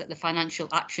analysis that the Financial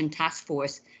Action Task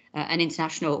Force, an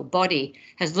international body,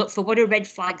 has looked for. What are red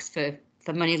flags for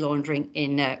money laundering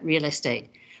in real estate?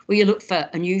 Well, you look for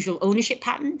unusual ownership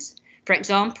patterns. For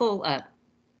example,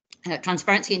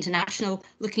 Transparency International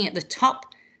looking at the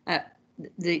top,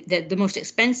 the most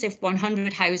expensive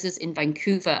 100 houses in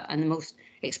Vancouver and the most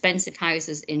expensive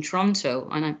houses in Toronto,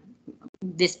 and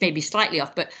this may be slightly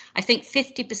off, but I think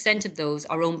 50% of those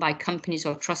are owned by companies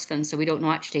or trust funds, so we don't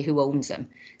know actually who owns them.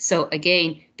 So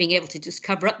again, being able to just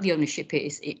cover up the ownership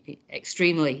is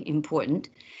extremely important.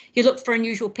 You look for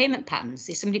unusual payment patterns.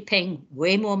 Is somebody paying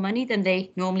way more money than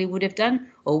they normally would have done,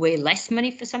 or way less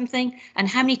money for something? And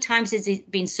how many times has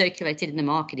it been circulated in the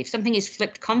market? If something is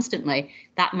flipped constantly,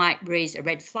 that might raise a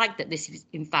red flag that this is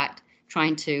in fact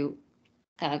trying to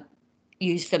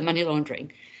use for money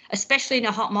laundering. Especially in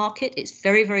a hot market, it's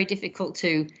very, very difficult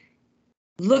to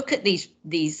look at these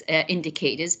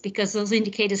indicators, because those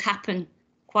indicators happen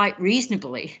quite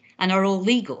reasonably and are all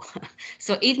legal.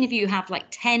 So even if you have like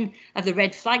 10 of the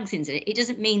red flags in it, it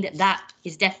doesn't mean that that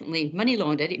is definitely money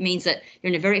laundered. It means that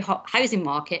you're in a very hot housing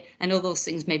market and all those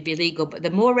things may be legal. But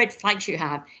the more red flags you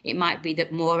have, it might be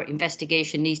that more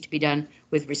investigation needs to be done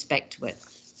with respect to it.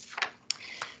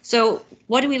 So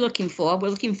what are we looking for? We're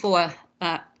looking for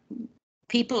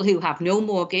people who have no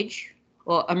mortgage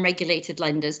or unregulated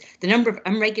lenders. The number of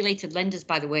unregulated lenders,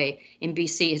 by the way, in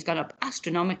BC has gone up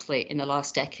astronomically in the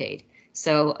last decade.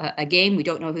 So again, we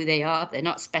don't know who they are. They're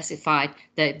not specified.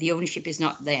 The ownership is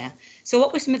not there. So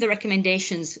what were some of the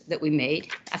recommendations that we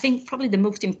made? I think probably the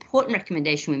most important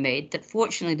recommendation we made, that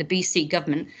fortunately the BC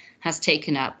government has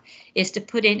taken up, is to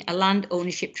put in a land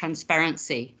ownership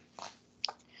transparency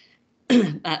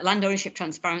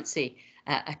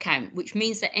account, which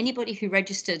means that anybody who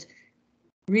registered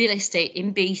real estate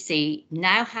in BC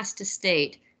now has to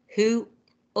state who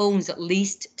owns at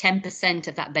least 10%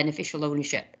 of that beneficial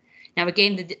ownership. Now,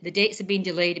 again, the dates have been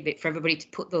delayed a bit for everybody to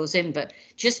put those in, but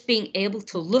just being able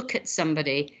to look at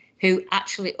somebody who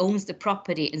actually owns the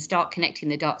property and start connecting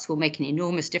the dots will make an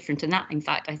enormous difference. And that, in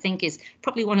fact, I think is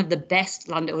probably one of the best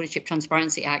land ownership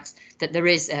transparency acts that there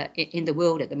is in the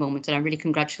world at the moment. And I really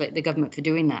congratulate the government for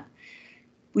doing that.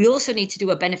 We also need to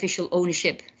do a beneficial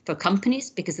ownership for companies,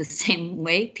 because the same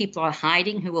way people are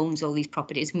hiding who owns all these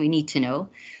properties, and we need to know.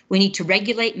 We need to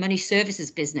regulate money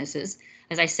services businesses.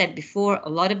 As I said before, a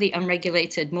lot of the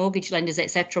unregulated mortgage lenders,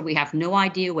 etc., we have no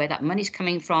idea where that money's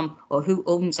coming from or who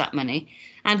owns that money.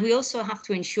 And we also have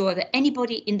to ensure that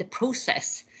anybody in the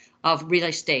process of real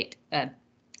estate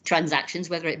transactions,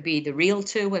 whether it be the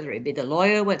realtor, whether it be the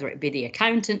lawyer, whether it be the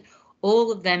accountant,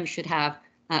 all of them should have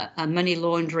a money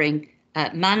laundering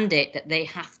mandate that they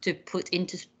have to put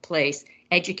into place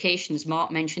education, as Mark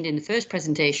mentioned in the first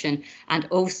presentation, and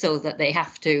also that they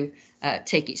have to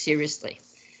take it seriously.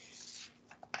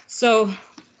 So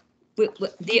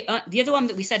the other one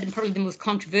that we said, and probably the most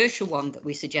controversial one that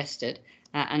we suggested,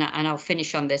 and I'll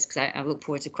finish on this because I look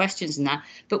forward to questions and that,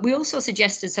 but we also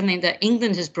suggested something that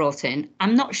England has brought in.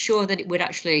 I'm not sure that it would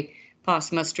actually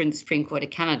pass muster in the Supreme Court of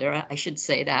Canada, I should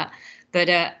say that, but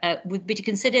would be to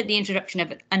consider the introduction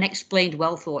of an unexplained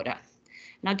wealth order.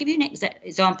 And I'll give you an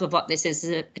example of what this is.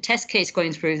 There's a test case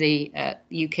going through the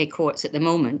UK courts at the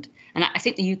moment, and I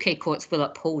think the UK courts will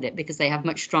uphold it because they have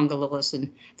much stronger laws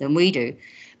than we do.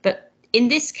 But in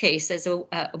this case, there's a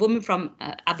woman from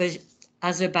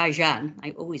Azerbaijan,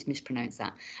 I always mispronounce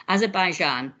that,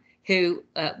 Azerbaijan, who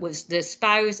was the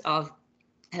spouse of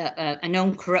a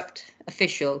known corrupt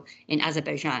official in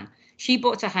Azerbaijan. She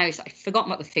bought a house, I've forgotten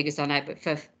what the figures are now, but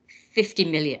for 50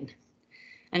 million.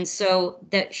 And so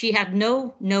that she had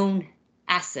no known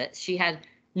assets, she had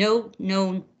no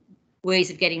known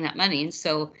ways of getting that money. And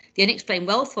so the unexplained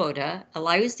wealth order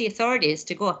allows the authorities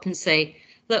to go up and say,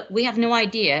 look, we have no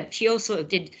idea. She also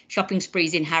did shopping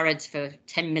sprees in Harrods for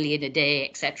 10 million a day,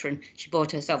 etc. And she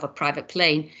bought herself a private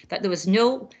plane, but there was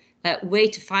no way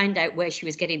to find out where she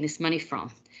was getting this money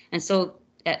from. And so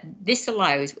this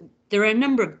allows, there are a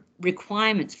number of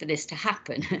requirements for this to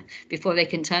happen before they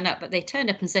can turn up, but they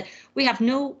turned up and said, we have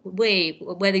no way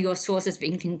whether your source of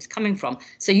income is coming from,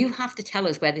 so you have to tell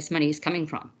us where this money is coming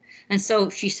from. And so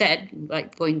she said,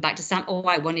 like going back to Sam, oh,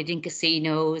 I won it in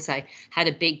casinos, I had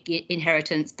a big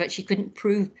inheritance, but she couldn't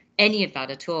prove any of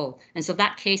that at all. And so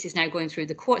that case is now going through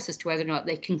the courts as to whether or not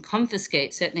they can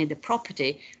confiscate certainly the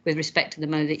property with respect to the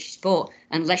money that she's bought,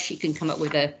 unless she can come up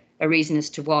with a reason as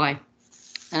to why,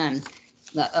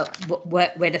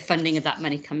 where the funding of that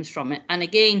money comes from. And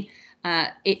again,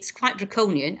 it's quite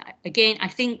draconian. Again, I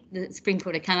think the Supreme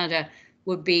Court of Canada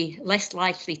would be less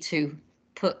likely to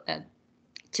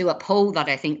uphold that,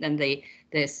 I think, than the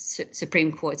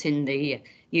Supreme Court in the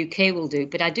UK will do.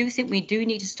 But I do think we do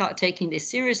need to start taking this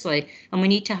seriously, and we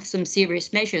need to have some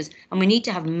serious measures, and we need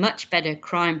to have much better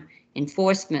crime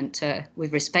enforcement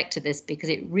with respect to this, because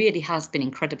it really has been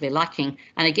incredibly lacking.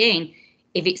 And again,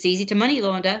 if it's easy to money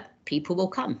launder, people will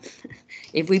come.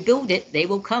 If we build it, they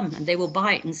will come and they will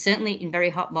buy it. And certainly in very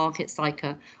hot markets like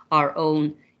our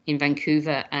own in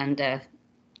Vancouver and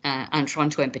and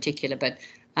Toronto in particular. But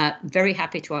very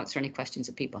happy to answer any questions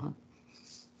that people have.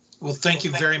 Well, thank you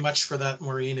very much for that,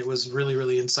 Maureen. It was really,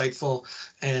 really insightful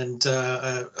and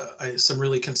some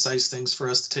really concise things for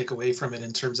us to take away from it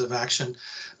in terms of action.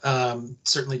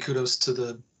 Certainly kudos to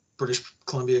the British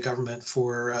Columbia government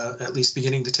for at least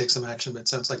beginning to take some action, but it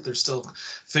sounds like there's still a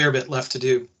fair bit left to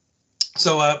do.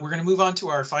 So we're going to move on to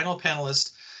our final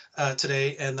panelist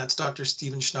today, and that's Dr.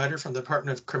 Stephen Schneider from the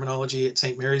Department of Criminology at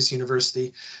St. Mary's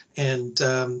University. And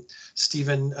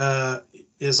Stephen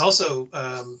is also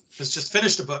has just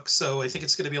finished a book, so I think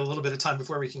it's going to be a little bit of time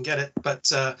before we can get it.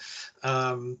 But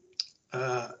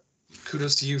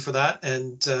kudos to you for that,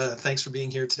 and thanks for being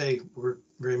here today. We're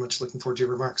very much looking forward to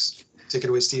your remarks. Take it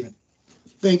away, Stephen.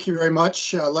 Thank you very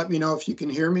much. Let me know if you can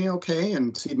hear me okay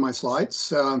and see my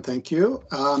slides. Thank you.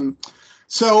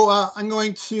 So I'm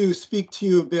going to speak to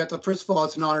you a bit. First of all,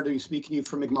 it's an honor to be speaking to you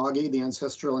from Mi'kma'ki, the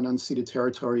ancestral and unceded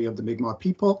territory of the Mi'kmaq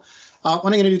people. What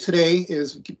I'm going to do today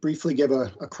is briefly give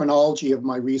a chronology of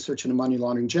my research into money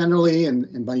laundering generally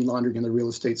and money laundering in the real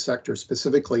estate sector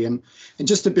specifically. And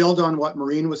just to build on what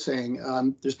Maureen was saying,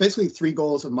 there's basically three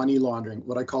goals of money laundering,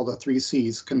 what I call the 3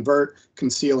 C's: convert,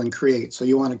 conceal, and create. So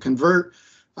you want to convert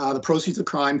the proceeds of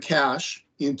crime, cash,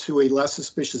 into a less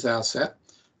suspicious asset.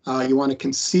 You want to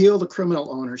conceal the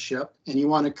criminal ownership, and you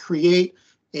want to create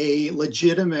a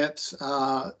legitimate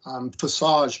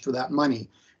facade for that money.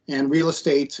 And real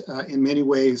estate, in many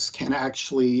ways, can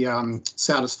actually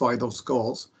satisfy those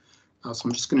goals. So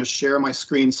I'm just going to share my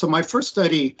screen. So my first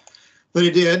study that I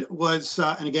did was,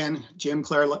 and again, Jim,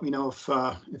 Claire, let me know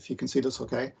if you can see this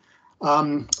okay.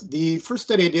 The first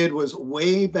study I did was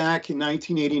way back in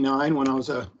 1989 when I was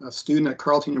a student at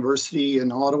Carleton University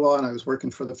in Ottawa, and I was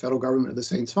working for the federal government at the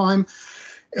same time.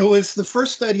 It was the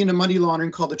first study into money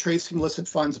laundering called the Tracing Illicit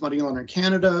Funds Money Laundering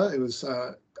Canada. It was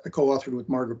I co-authored with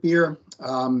Margaret Beer.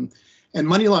 And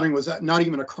money laundering was not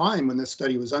even a crime when this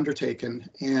study was undertaken.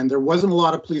 And there wasn't a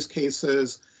lot of police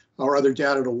cases or other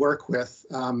data to work with.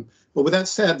 But with that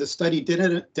said, the study did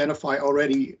identify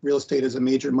already real estate as a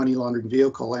major money laundering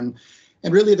vehicle. And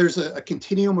really, there's a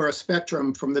continuum or a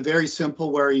spectrum from the very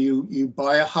simple where you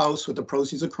buy a house with the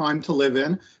proceeds of crime to live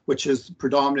in, which is the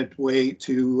predominant way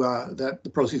to that the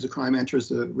proceeds of crime enters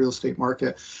the real estate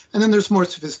market. And then there's more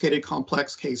sophisticated,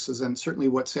 complex cases. And certainly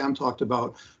what Sam talked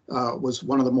about was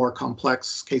one of the more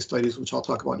complex case studies, which I'll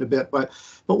talk about in a bit. But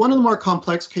one of the more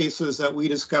complex cases that we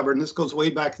discovered, and this goes way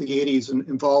back to the 80s, and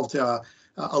involved a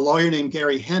lawyer named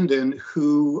Gary Hendon,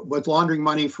 who was laundering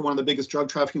money for one of the biggest drug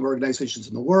trafficking organizations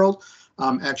in the world.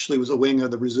 Actually was a wing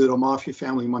of the Rizzuto Mafia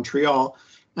family in Montreal.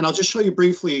 And I'll just show you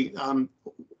briefly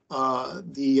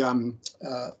the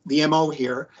MO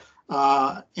here.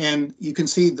 And you can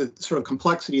see the sort of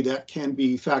complexity that can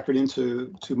be factored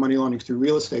into money laundering through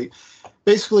real estate.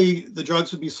 Basically, the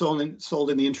drugs would be sold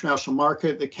in the international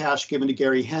market, the cash given to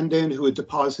Gary Hendon, who would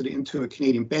deposit it into a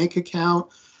Canadian bank account.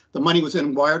 The money was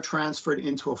then wire transferred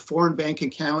into a foreign bank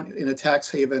account in a tax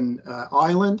haven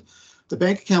island. The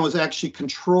bank account was actually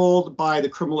controlled by the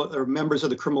criminal or members of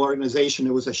the criminal organization.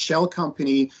 It was a shell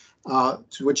company to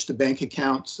which the bank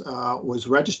account was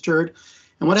registered.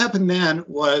 And what happened then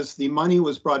was the money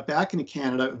was brought back into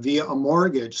Canada via a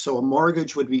mortgage. So a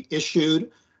mortgage would be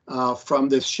issued from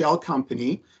this shell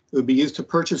company. It would be used to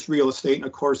purchase real estate. And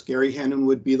of course, Gary Hendon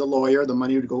would be the lawyer. The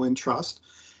money would go in trust.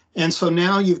 And so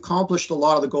now you've accomplished a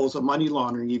lot of the goals of money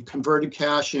laundering. You've converted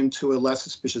cash into a less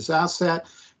suspicious asset.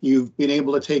 You've been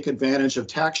able to take advantage of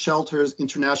tax shelters,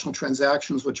 international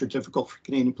transactions, which are difficult for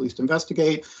Canadian police to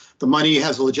investigate. The money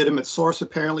has a legitimate source,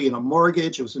 apparently, in a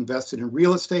mortgage. It was invested in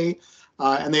real estate.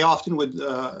 And they often would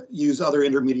use other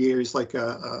intermediaries like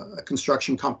a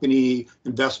construction company,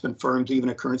 investment firms, even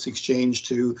a currency exchange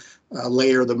to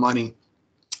layer the money.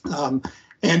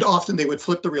 And often they would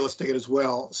flip the real estate as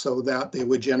well so that they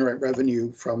would generate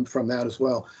revenue from that as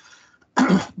well.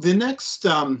 The next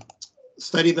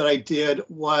study that I did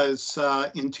was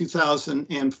in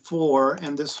 2004,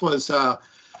 and this was a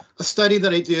study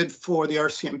that I did for the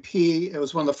RCMP. It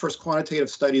was one of the first quantitative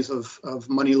studies of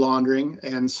money laundering,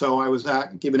 and so I was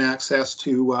given access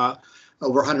to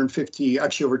over 150,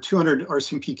 actually over 200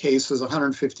 RCMP cases,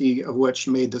 150 of which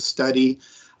made the study.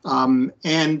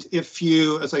 And if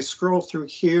you, as I scroll through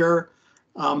here,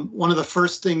 one of the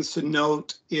first things to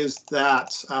note is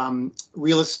that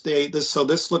real estate,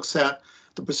 this looks at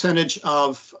the percentage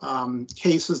of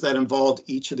cases that involved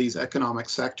each of these economic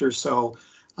sectors. So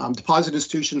deposit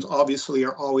institutions obviously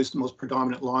are always the most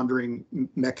predominant laundering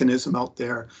mechanism out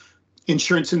there.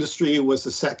 Insurance industry was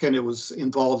the second. It was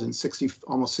involved in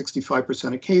almost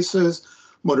 65% of cases.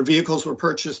 Motor vehicles were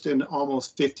purchased in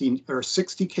almost 50 or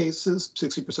 60 cases,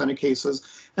 60% of cases,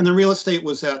 and the real estate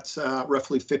was at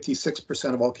roughly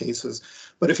 56% of all cases.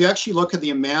 But if you actually look at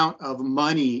the amount of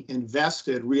money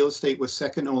invested, real estate was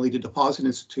second only to deposit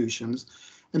institutions.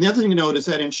 And the other thing to note is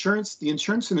that the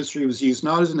insurance industry was used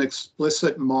not as an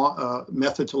explicit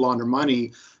method to launder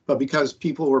money, but because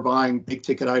people were buying big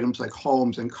ticket items like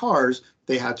homes and cars,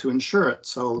 they had to insure it.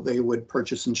 So they would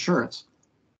purchase insurance.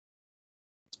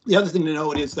 The other thing to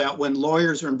note is that when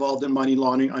lawyers are involved in money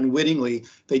laundering unwittingly,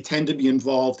 they tend to be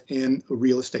involved in a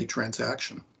real estate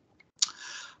transaction.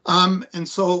 And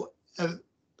so I'm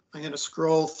going to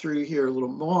scroll through here a little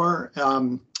more.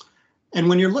 And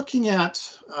when you're looking at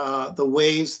the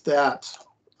ways that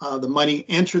the money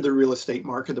entered the real estate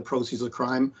market, the proceeds of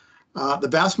crime, the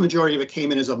vast majority of it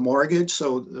came in as a mortgage.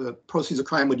 So the proceeds of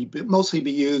crime would mostly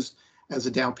be used as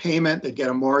a down payment. They'd get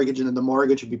a mortgage, and then the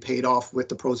mortgage would be paid off with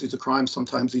the proceeds of crime.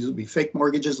 Sometimes these would be fake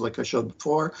mortgages, like I showed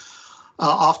before.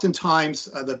 Oftentimes,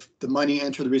 the money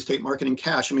entered the real estate market in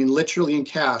cash. I mean, literally in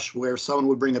cash, where someone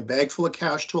would bring a bag full of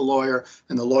cash to a lawyer,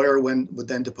 and the lawyer would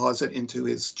then deposit into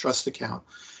his trust account.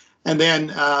 And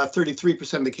then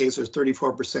 33% of the cases,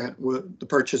 34%, the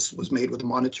purchase was made with a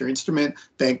monetary instrument,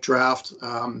 bank draft,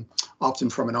 often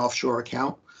from an offshore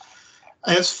account.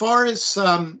 As far as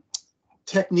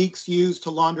techniques used to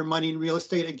launder money in real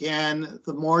estate, again,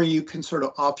 the more you can sort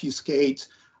of obfuscate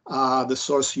the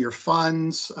source of your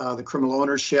funds, the criminal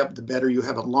ownership, the better you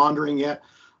have at laundering it.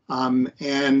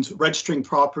 And registering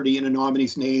property in a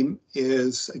nominee's name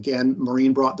is, again,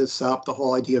 Maureen brought this up, the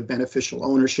whole idea of beneficial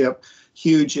ownership,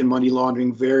 huge in money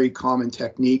laundering, very common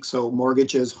technique. So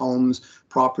mortgages, homes,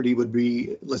 property would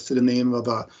be listed in the name of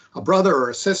a brother or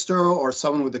a sister or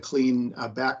someone with a clean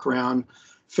background.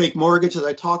 Fake mortgage, as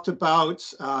I talked about,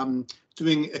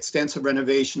 doing extensive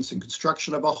renovations and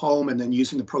construction of a home and then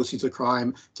using the proceeds of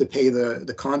crime to pay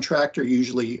the contractor,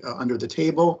 usually under the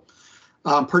table.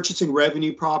 Purchasing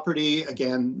revenue property,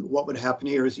 again, what would happen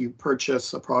here is you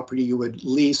purchase a property you would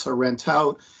lease or rent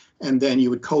out, and then you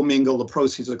would commingle the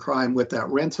proceeds of crime with that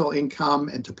rental income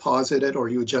and deposit it, or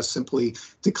you would just simply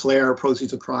declare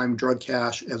proceeds of crime, drug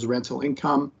cash, as rental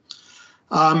income.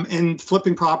 And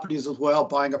flipping properties as well,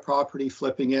 buying a property,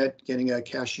 flipping it, getting a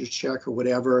cashier's check or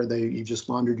whatever, you just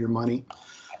laundered your money.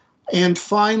 And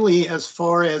finally, as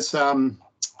far as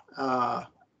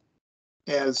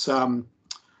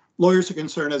lawyers are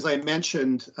concerned, as I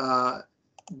mentioned,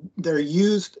 they're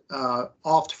used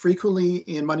oft frequently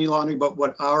in money laundering, but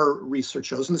what our research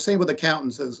shows, and the same with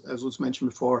accountants, as was mentioned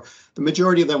before, the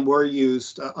majority of them were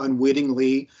used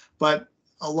unwittingly, but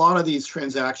a lot of these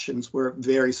transactions were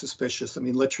very suspicious. I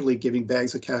mean, literally giving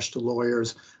bags of cash to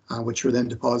lawyers, which were then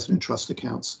deposited in trust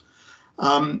accounts.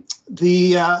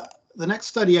 The next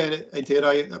study I did,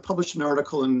 I published an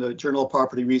article in the Journal of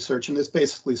Property Research, and this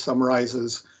basically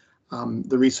summarizes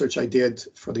the research I did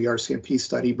for the RCMP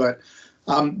study. But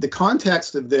the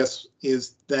context of this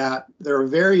is that there are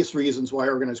various reasons why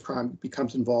organized crime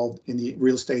becomes involved in the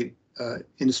real estate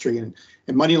industry, and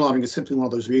money laundering is simply one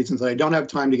of those reasons. I don't have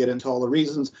time to get into all the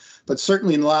reasons, but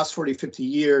certainly in the last 40, 50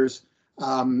 years,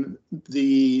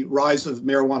 the rise of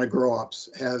marijuana grow-ops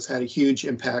has had a huge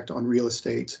impact on real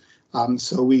estate.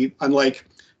 So we, unlike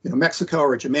Mexico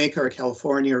or Jamaica or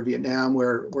California or Vietnam,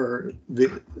 where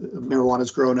marijuana is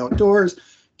grown outdoors,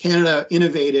 Canada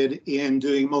innovated in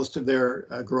doing most of their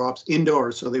grow-ops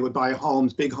indoors. So they would buy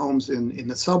homes, big homes in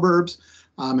the suburbs.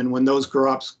 And when those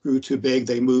grow-ops grew too big,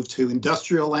 they moved to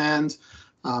industrial lands.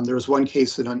 There was one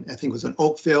case that I think it was in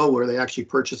Oakville where they actually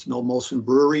purchased an old Molson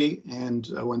brewery. And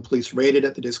when police raided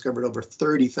it, they discovered over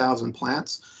 30,000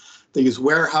 plants. They used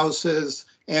warehouses.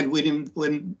 And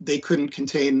when they couldn't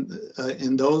contain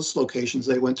in those locations,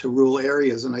 they went to rural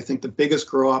areas. And I think the biggest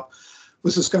grow-op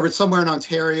was discovered somewhere in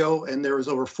Ontario, and there was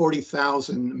over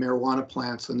 40,000 marijuana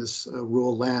plants in this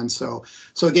rural land. So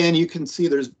again, you can see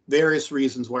there's various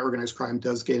reasons why organized crime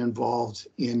does get involved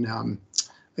in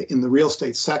the real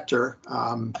estate sector.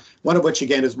 One of which,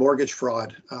 again, is mortgage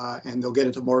fraud, and they'll get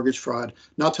into mortgage fraud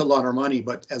not to launder money,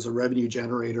 but as a revenue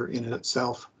generator in it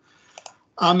itself.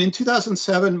 In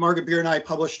 2007, Margaret Beer and I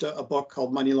published a book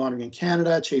called Money Laundering in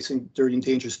Canada, Chasing Dirty and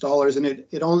Dangerous Dollars, and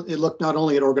it looked not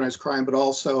only at organized crime, but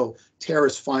also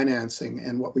terrorist financing.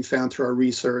 And what we found through our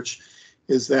research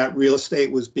is that real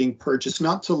estate was being purchased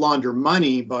not to launder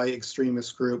money by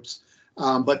extremist groups,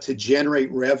 but to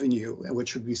generate revenue,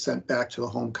 which would be sent back to the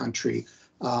home country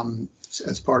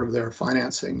as part of their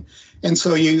financing. And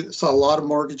so you saw a lot of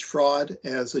mortgage fraud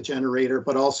as a generator,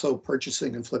 but also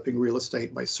purchasing and flipping real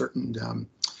estate by certain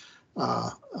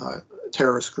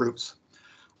terrorist groups.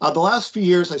 The last few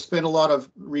years, I spent a lot of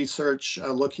research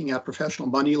looking at professional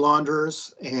money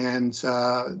launderers, and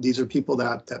these are people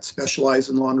that specialize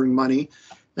in laundering money.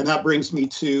 And that brings me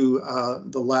to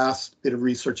the last bit of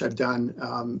research I've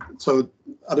done. So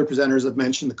other presenters have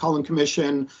mentioned the Cullen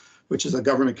Commission, which is a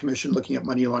government commission looking at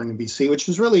money laundering in BC, which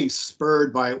was really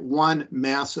spurred by one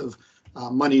massive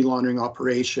money laundering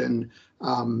operation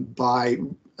by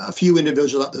a few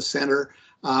individuals at the center.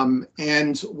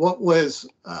 And what was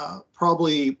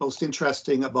probably most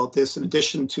interesting about this, in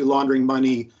addition to laundering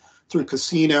money through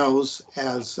casinos,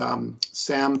 as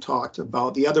Sam talked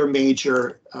about, the other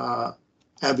major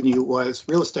avenue was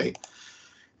real estate.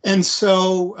 And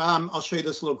so I'll show you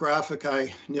this little graphic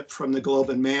I nipped from the Globe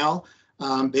and Mail.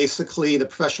 Basically, the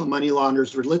professional money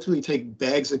launderers would literally take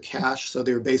bags of cash. So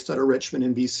they were based out of Richmond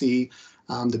in BC.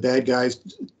 The bad guys,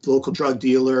 local drug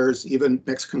dealers, even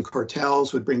Mexican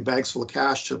cartels would bring bags full of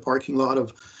cash to the parking lot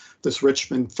of this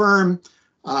Richmond firm.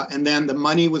 And then the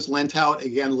money was lent out,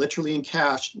 again, literally in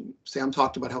cash. Sam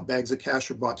talked about how bags of cash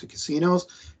were brought to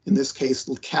casinos. In this case,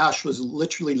 cash was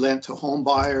literally lent to home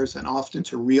buyers and often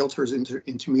to realtors,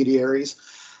 intermediaries.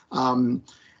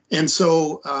 And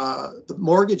so the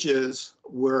mortgages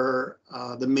were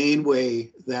the main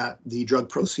way that the drug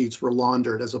proceeds were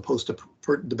laundered, as opposed to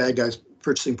the bad guys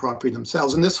purchasing property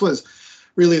themselves. And this was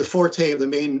really the forte of the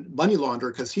main money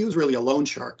launderer, because he was really a loan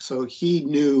shark. So he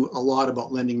knew a lot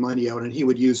about lending money out, and he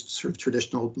would use sort of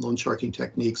traditional loan sharking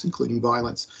techniques, including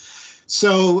violence.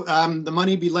 So the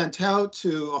money be lent out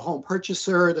to a home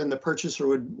purchaser, then the purchaser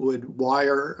would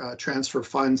wire, transfer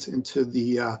funds into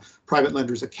the private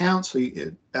lender's account, so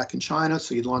back in China,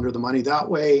 so you'd launder the money that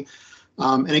way.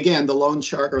 And again, the loan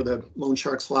shark, or the loan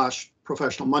shark /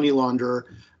 professional money launderer,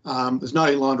 was not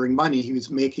only laundering money, he was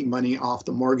making money off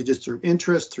the mortgages through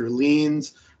interest, through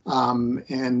liens,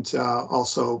 and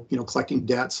also, collecting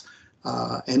debts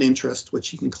and interest,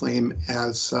 which you can claim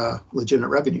as legitimate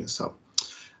revenue. So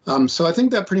I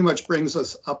think that pretty much brings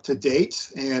us up to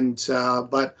date. And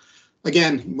but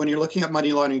again, when you're looking at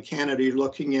money laundering in Canada, you're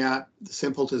looking at the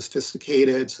simple to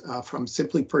sophisticated, from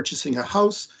simply purchasing a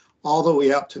house all the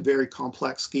way up to very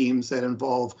complex schemes that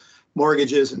involve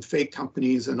mortgages and fake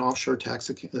companies and offshore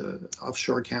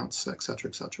offshore accounts, et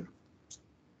cetera, et cetera.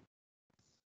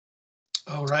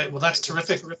 All right. Well, that's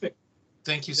terrific.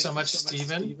 Thank you so much,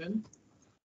 Stephen.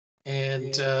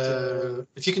 And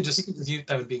if you can just mute,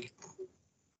 that would be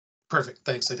perfect.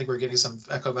 Thanks. I think we're getting some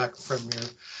echo back from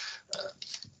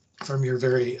your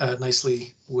very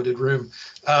nicely wooded room.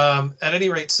 At any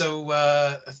rate,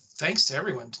 so thanks to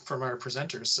everyone from our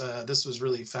presenters. This was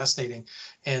really fascinating.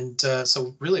 And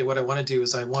so really what I want to do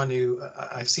is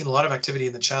I've seen a lot of activity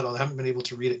in the chat. I haven't been able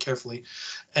to read it carefully.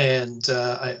 And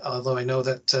although I know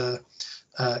that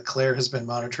Claire has been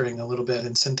monitoring a little bit,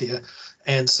 and Cynthia.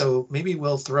 And so maybe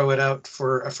we'll throw it out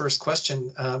for a first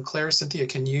question. Claire, Cynthia,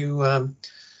 can you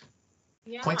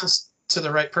point us to the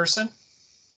right person?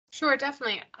 Sure,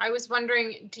 definitely. I was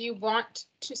wondering, do you want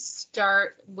to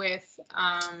start with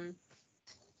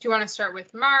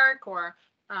Mark, or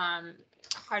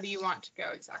how do you want to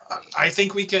go exactly? I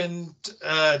think we can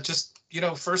just,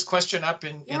 first question up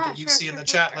in that you see in the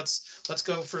chat. Let's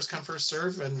go first come, first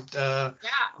serve, and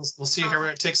we'll see where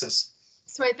it takes us.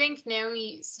 So I think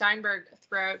Naomi Steinberg,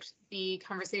 throughout the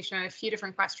conversation, had a few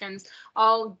different questions.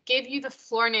 I'll give you the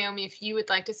floor, Naomi, if you would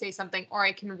like to say something, or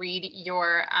I can read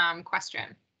your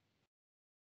question.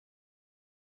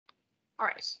 All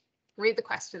right, read the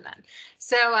question then.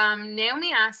 So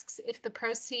Naomi asks if the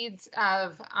proceeds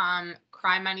of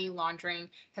crime money laundering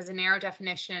has a narrow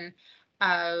definition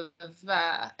of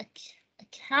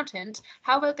accountant.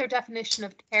 How about their definition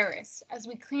of terrorist? As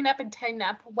we clean up and tighten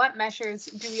up, what measures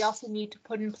do we also need to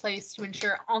put in place to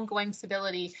ensure ongoing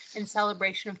stability and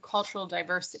celebration of cultural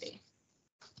diversity?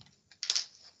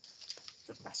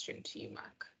 The question to you,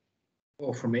 Mark.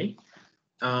 Oh, for me?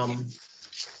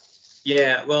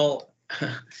 Yeah, well,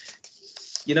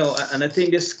 and I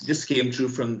think this came through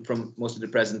from most of the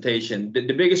presentation.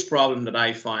 The biggest problem that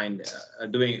I find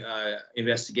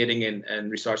investigating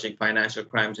and researching financial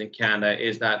crimes in Canada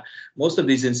is that most of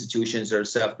these institutions are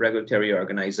self-regulatory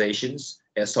organizations,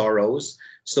 SROs.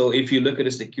 So if you look at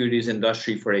the securities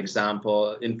industry, for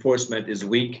example, enforcement is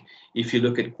weak. If you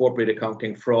look at corporate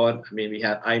accounting fraud, we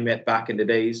had IMET back in the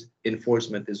days,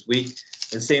 enforcement is weak.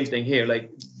 And same thing here, like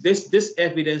this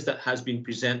evidence that has been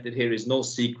presented here is no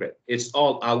secret. It's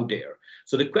all out there.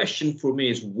 So the question for me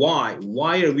is why?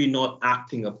 Why are we not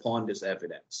acting upon this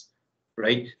evidence,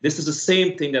 right? This is the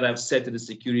same thing that I've said to the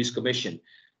Securities Commission.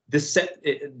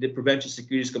 The Prevention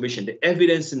Securities Commission, the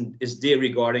evidence is there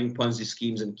regarding Ponzi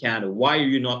schemes in Canada. Why are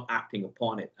you not acting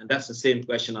upon it? And that's the same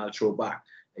question I'll throw back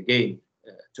again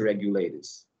to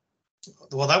regulators.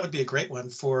 Well, that would be a great one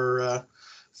for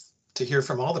to hear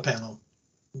from all the panel.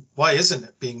 Why isn't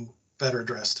it being better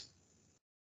addressed?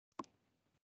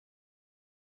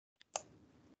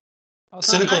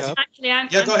 Cynical. Actually,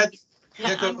 yeah, go ahead.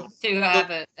 Yeah, go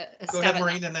ahead,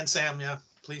 Maureen, and then Sam. Yeah,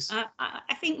 please.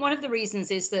 I think one of the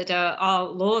reasons is that our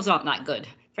laws aren't that good.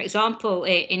 For example,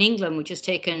 in England, which has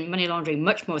taken money laundering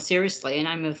much more seriously, and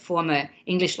I'm a former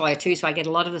English lawyer too, so I get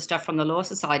a lot of the stuff from the Law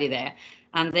Society there,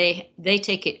 and they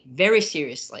take it very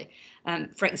seriously.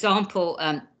 For example,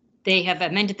 they have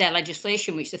amended their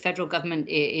legislation, which the federal government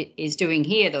is doing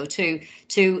here, though,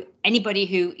 to anybody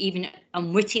who even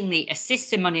unwittingly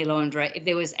assists a money launderer, if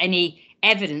there was any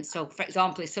evidence. So, for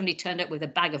example, if somebody turned up with a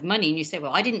bag of money and you say,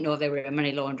 well, I didn't know they were a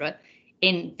money launderer.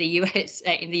 In the US,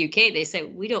 in the UK, they say,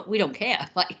 we don't care.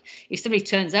 Like, if somebody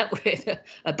turns up with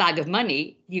a bag of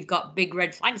money, you've got big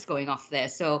red flags going off there.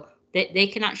 So they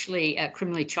can actually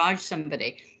criminally charge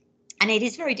somebody. And it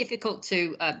is very difficult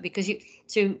to, because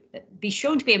to be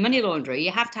shown to be a money launderer,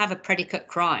 you have to have a predicate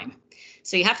crime.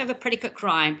 So you have to have a predicate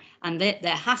crime, and there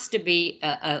has to be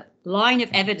a line of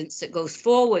evidence that goes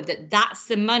forward that that's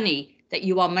the money that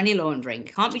you are money laundering.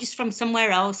 It can't be just from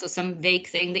somewhere else or some vague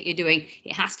thing that you're doing.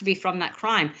 It has to be from that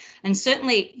crime. And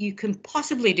certainly you can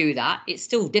possibly do that. It's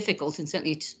still difficult, and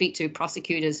certainly to speak to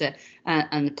prosecutors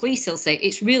and the police, they'll say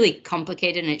it's really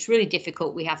complicated and it's really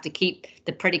difficult. We have to keep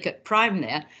the predicate crime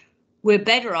there. We're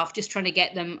better off just trying to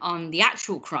get them on the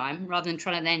actual crime rather than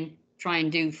trying to then try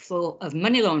and do flow of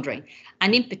money laundering.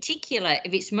 And in particular,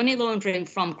 if it's money laundering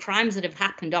from crimes that have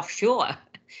happened offshore,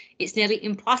 it's nearly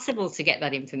impossible to get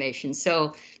that information.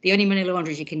 So the only money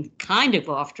launderers you can kind of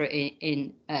go after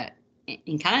in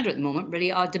Canada at the moment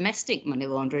really are domestic money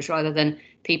launderers, rather than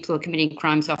people who are committing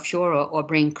crimes offshore or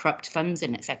bring corrupt funds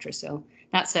in, etc. So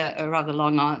that's a rather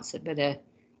long answer, but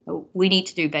we need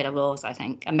to do better laws, I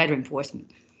think, and better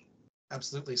enforcement.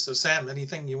 Absolutely. So Sam,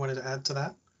 anything you wanted to add to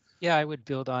that? Yeah, I would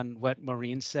build on what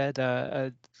Maureen said.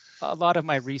 A lot of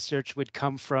my research would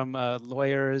come from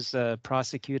lawyers,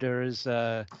 prosecutors,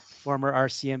 former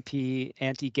RCMP,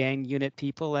 anti-gang unit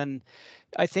people, and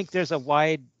I think there's a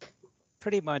wide,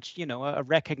 pretty much, a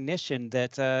recognition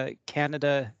that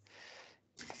Canada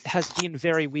has been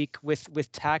very weak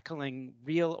with tackling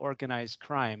real organized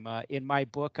crime. In my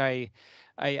book, I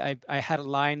had a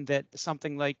line that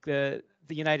something like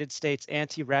the United States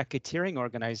Anti-Racketeering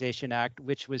Organization Act,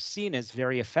 which was seen as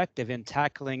very effective in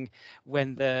tackling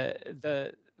when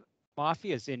the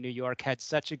mafias in New York had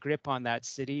such a grip on that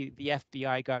city. The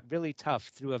FBI got really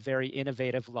tough through a very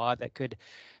innovative law that could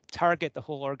target the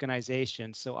whole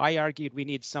organization. So I argued we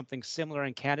need something similar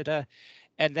in Canada.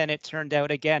 And then it turned out,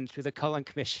 again, through the Cullen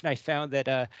Commission, I found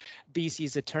that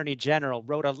BC's Attorney General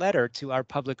wrote a letter to our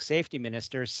public safety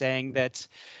minister saying that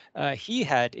he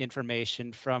had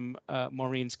information from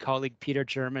Maureen's colleague, Peter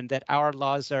German, that our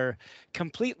laws are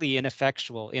completely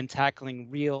ineffectual in tackling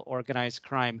real organized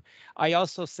crime. I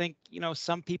also think,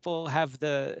 some people have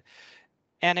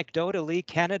anecdotally,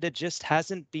 Canada just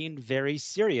hasn't been very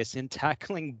serious in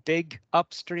tackling big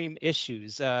upstream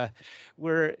issues. There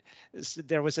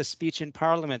was a speech in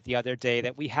Parliament the other day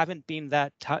that we haven't been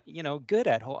that good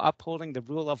at upholding the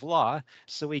rule of law.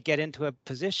 So we get into a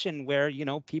position where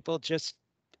people just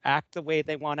act the way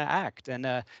they want to act,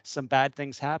 and some bad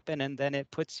things happen, and then it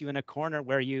puts you in a corner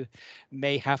where you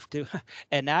may have to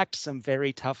enact some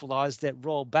very tough laws that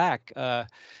roll back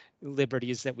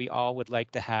liberties that we all would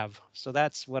like to have. So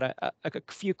that's what a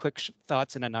few quick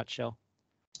thoughts in a nutshell.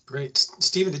 Great.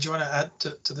 Stephen, did you want to add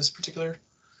to this particular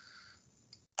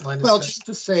line? Well, just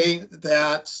to say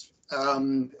that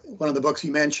one of the books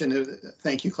you mentioned,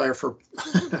 thank you, Claire, for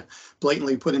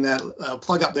blatantly putting that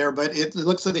plug up there, but it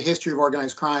looks at the history of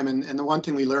organized crime. And the one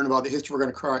thing we learn about the history of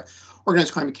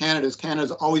organized crime in Canada is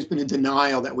Canada's always been in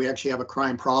denial that we actually have a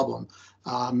crime problem.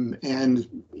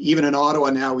 And even in Ottawa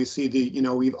now, we see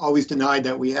we've always denied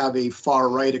that we have a far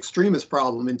right extremist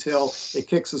problem until it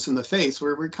kicks us in the face.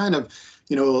 We're kind of,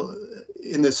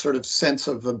 in this sort of sense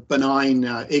of a benign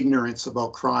ignorance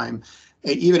about crime.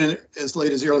 Even as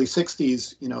late as the early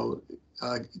 60s,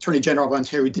 Attorney General of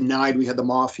Ontario denied we had the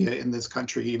mafia in this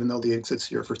country, even though they exist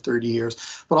here for 30 years.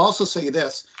 But I'll also say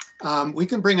this, we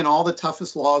can bring in all the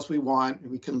toughest laws we want.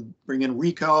 We can bring in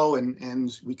RICO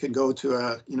and we can go to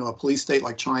a police state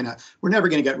like China. We're never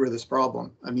going to get rid of this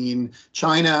problem. I mean,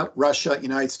 China, Russia,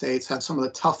 United States have some of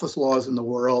the toughest laws in the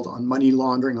world on money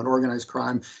laundering, on organized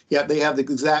crime, yet they have the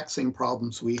exact same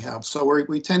problems we have. So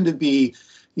we tend to be,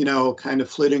 kind of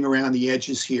flitting around the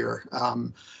edges here.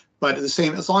 But at the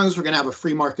same, as long as we're going to have a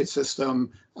free market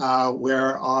system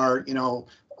where our,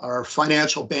 our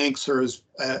financial banks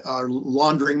are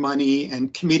laundering money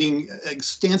and committing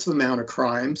extensive amount of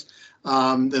crimes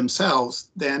themselves,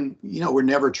 then we're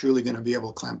never truly going to be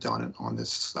able to clamp down on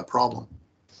this problem.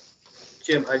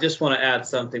 Jim, I just want to add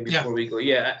something before we go.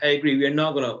 Yeah, I agree. We're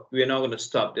not gonna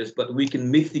stop this, but we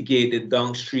can mitigate the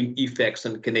downstream effects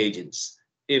on Canadians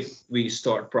if we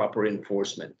start proper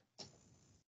enforcement.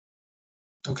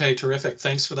 Okay, terrific.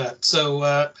 Thanks for that.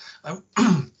 So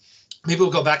maybe we'll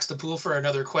go back to the pool for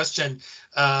another question.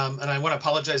 And I want to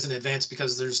apologize in advance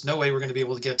because there's no way we're going to be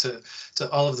able to get to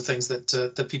all of the things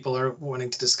that people are wanting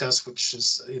to discuss, which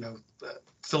is,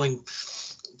 filling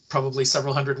probably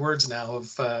several hundred words now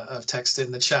of text in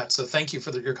the chat. So thank you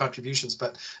for your contributions,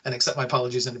 and accept my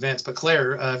apologies in advance. But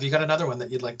Claire, have you got another one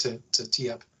that you'd like to tee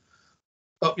up?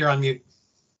 Oh, you're on mute.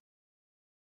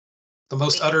 The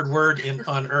most uttered word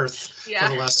on earth for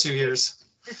the last 2 years.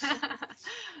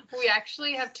 We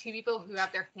actually have two people who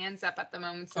have their hands up at the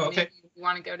moment, so maybe we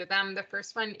want to go to them. The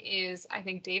first one is, I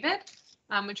think, David.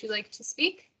 Would you like to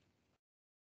speak?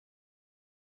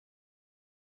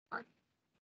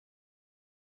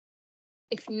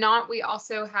 If not, we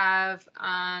also have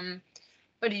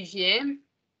Olivier.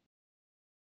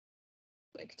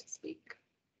 Like to speak.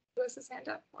 Who has his hand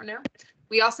up or no?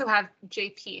 We also have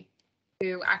JP,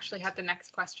 who actually had the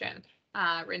next question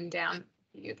written down.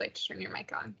 If you'd like to turn your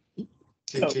mic on.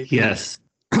 Okay, yes.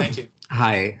 Thank you.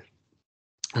 Hi.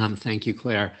 Thank you,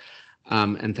 Claire.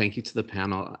 And thank you to the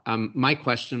panel. My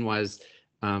question was,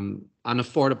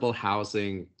 unaffordable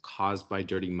housing caused by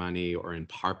dirty money or in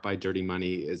part by dirty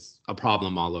money is a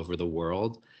problem all over the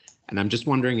world. And I'm just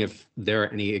wondering if there are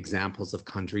any examples of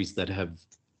countries that have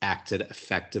acted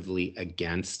effectively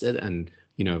against it and,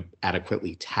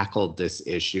 adequately tackled this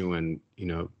issue and,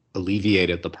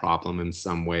 alleviated the problem in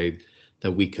some way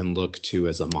that we can look to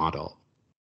as a model.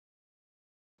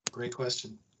 Great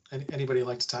question. Anybody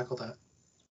like to tackle that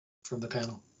from the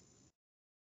panel?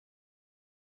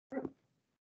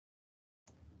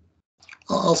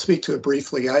 I'll speak to it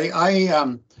briefly.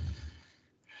 I'm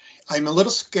a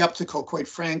little skeptical, quite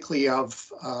frankly,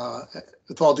 of,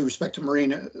 with all due respect to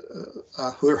Maureen,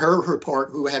 her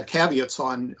report, who had caveats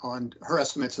on her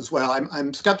estimates as well.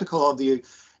 I'm skeptical of the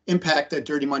impact that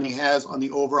dirty money has on the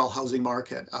overall housing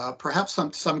market. Perhaps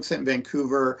to some extent in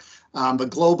Vancouver, but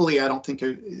globally, I don't think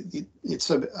it's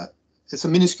a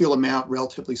minuscule amount,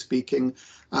 relatively speaking.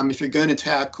 If you're going to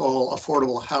tackle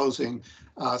affordable housing,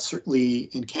 certainly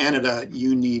in Canada,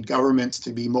 you need governments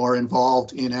to be more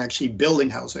involved in actually building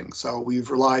housing. So we've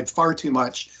relied far too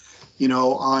much,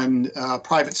 on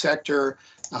private sector.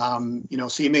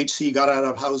 CMHC got out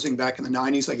of housing back in the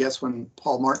 90s, I guess, when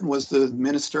Paul Martin was the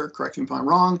minister, correct me if I'm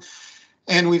wrong.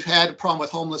 And we've had a problem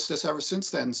with homelessness ever since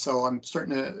then. So I'm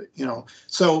starting to,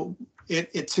 so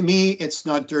to me, it's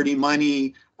not dirty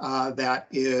money that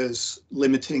is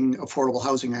limiting affordable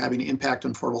housing or having an impact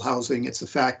on affordable housing. It's the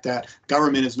fact that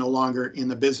government is no longer in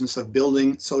the business of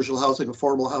building social housing,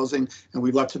 affordable housing, and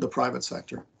we've left to the private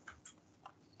sector.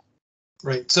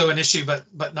 Right. So an issue,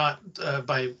 but not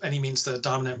by any means the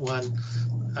dominant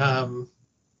one,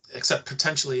 except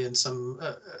potentially in some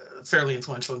fairly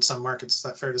influential in some markets. Is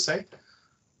that fair to say?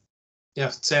 Yeah,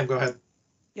 Sam, go ahead.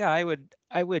 Yeah, I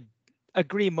would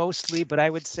agree mostly, but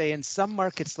I would say in some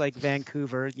markets like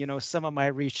Vancouver, some of my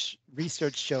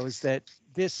research shows that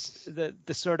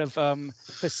the sort of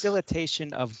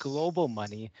facilitation of global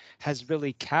money has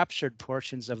really captured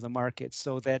portions of the market,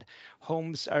 so that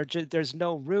homes are there's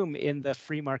no room in the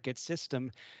free market system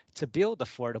to build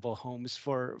affordable homes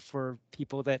for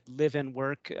people that live and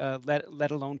work,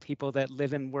 let alone people that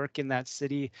live and work in that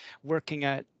city, working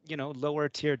at lower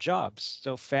tier jobs.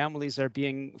 So families are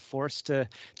being forced to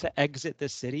exit the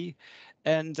city.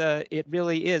 And it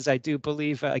really is, I do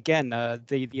believe, again,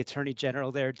 the Attorney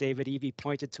General there, David Eby,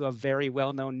 pointed to a very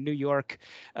well-known New York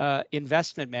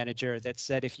investment manager that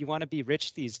said, if you want to be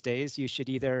rich these days, you should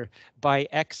either buy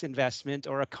X investment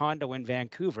or a condo in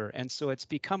Vancouver. And so it's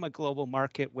become a global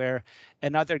market where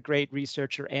another great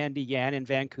researcher, Andy Yan in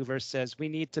Vancouver, says we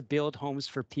need to build homes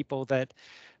for people that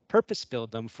purpose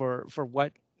build them for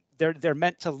what they're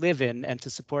meant to live in and to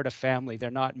support a family.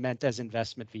 They're not meant as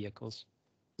investment vehicles.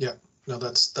 Yeah. No,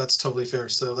 that's totally fair.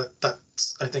 So that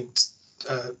I think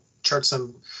charts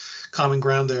some common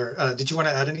ground there. Did you want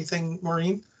to add anything,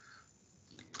 Maureen?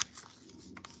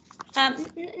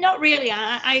 Not really.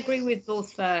 I agree with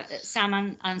both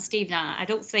Sam and Steve. I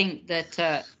don't think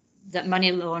that that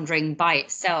money laundering by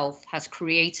itself has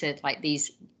created like these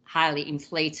highly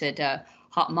inflated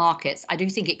hot markets. I do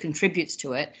think it contributes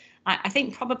to it. I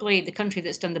think probably the country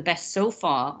that's done the best so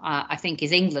far, I think,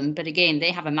 is England. But again,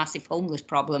 they have a massive homeless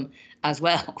problem as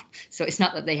well. So it's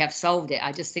not that they have solved it.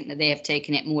 I just think that they have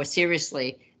taken it more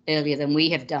seriously earlier than we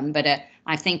have done. But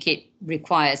I think it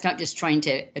requires not just trying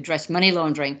to address money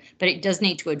laundering, but it does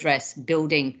need to address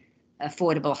building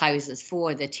affordable houses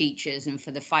for the teachers and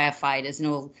for the firefighters and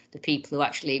all the people who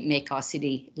actually make our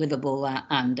city livable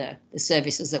and the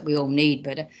services that we all need.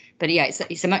 But yeah,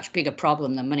 it's a much bigger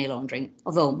problem than money laundering,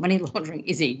 although money laundering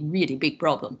is a really big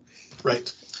problem.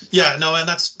 Right. Yeah, no, and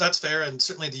that's fair. And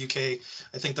certainly the UK,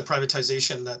 I think the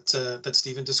privatization that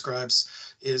Stephen describes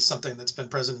is something that's been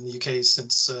present in the UK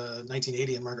since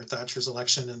 1980 and Margaret Thatcher's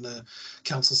election and the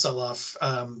council sell-off.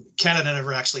 Canada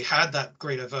never actually had that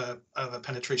great of a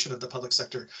penetration of the public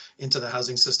sector into the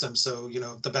housing system. So, you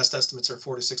know, the best estimates are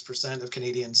 4 to 6% of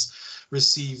Canadians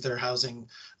receive their housing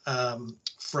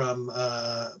from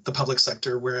the public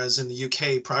sector, whereas in the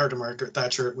UK prior to Margaret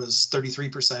Thatcher it was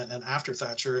 33%, and after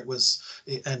Thatcher it was,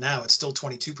 and now it's still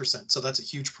 22%. So that's a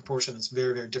huge proportion. It's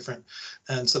very, very different.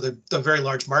 And so the very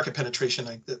large market penetration,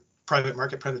 like the private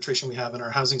market penetration we have in our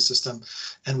housing system,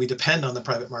 and we depend on the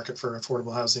private market for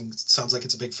affordable housing, sounds like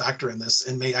it's a big factor in this,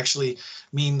 and may actually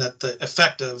mean that the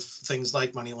effect of things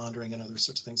like money laundering and other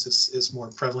sorts of things is more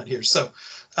prevalent here. So,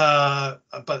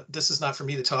 but this is not for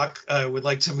me to talk. I would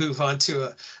like to move on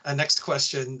to a next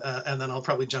question, and then I'll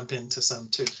probably jump into some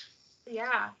too.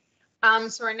 Yeah.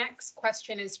 So our next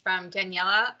question is from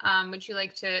Daniela. Would you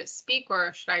like to speak,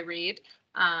 or should I read?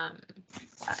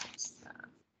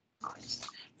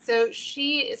 So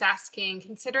she is asking,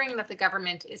 considering that the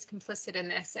government is complicit in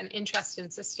this and interested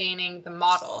in sustaining the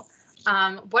model,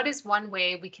 what is one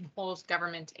way we can hold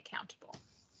government accountable?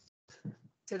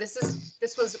 So this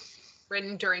was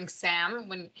written during Sam,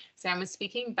 when Sam was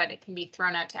speaking, but it can be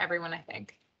thrown out to everyone, I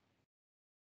think.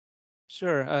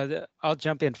 Sure, I'll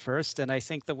jump in first. And I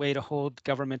think the way to hold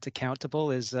government accountable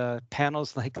is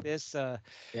panels like this,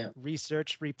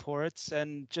 research reports,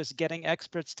 and just getting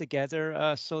experts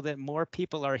together so that more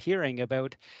people are hearing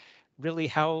about really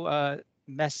how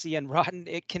messy and rotten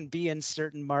it can be in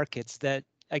certain markets. That,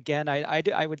 again,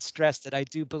 I would stress that I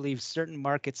do believe certain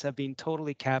markets have been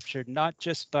totally captured, not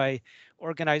just by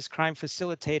organized crime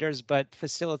facilitators, but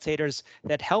facilitators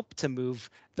that help to move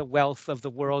the wealth of the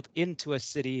world into a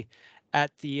city at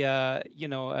the,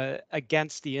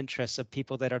 against the interests of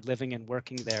people that are living and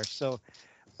working there. So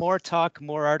more talk,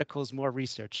 more articles, more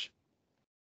research.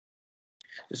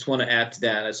 Just want to add to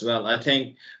that as well. I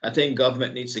think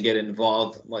government needs to get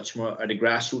involved much more at a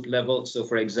grassroots level. So,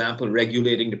 for example,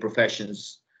 regulating the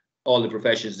professions, all the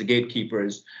professions, the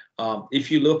gatekeepers. If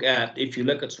you look at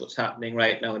what's happening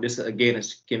right now, and this again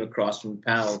has came across from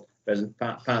panel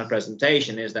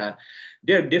presentation, is that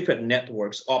there are different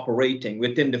networks operating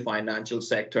within the financial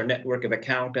sector, network of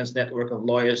accountants, network of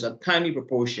lawyers. A tiny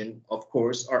proportion, of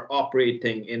course, are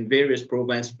operating in various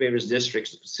programs, various districts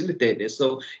to facilitate this.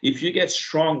 So if you get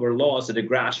stronger laws at a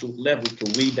grassroots level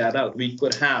to weed that out, we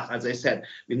could have, as I said,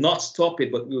 we'll not stop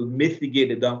it, but we'll mitigate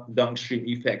the downstream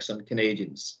effects on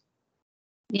Canadians.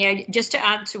 Yeah, just to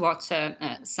add to what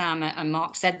Sam and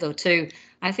Mark said, though, too,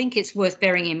 I think it's worth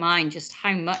bearing in mind just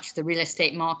how much the real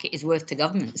estate market is worth to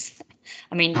governments.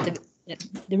 I mean,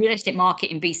 the real estate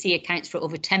market in BC accounts for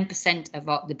over 10%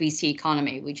 of the BC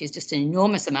economy, which is just an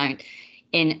enormous amount.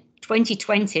 In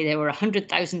 2020, there were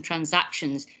 100,000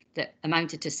 transactions that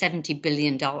amounted to $70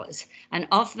 billion. And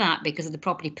of that, because of the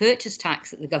property purchase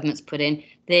tax that the government's put in,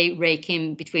 they rake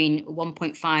in between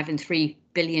 1.5 and $3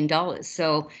 billion.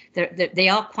 So they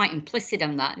are quite implicit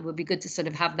on that. It would be good to sort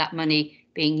of have that money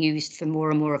being used for more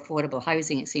and more affordable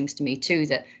housing. It seems to me, too,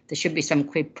 that there should be some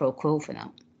quid pro quo for that.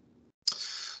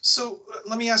 So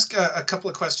let me ask a couple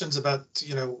of questions about,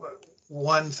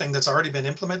 one thing that's already been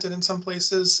implemented in some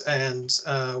places, and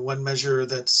one measure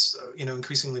that's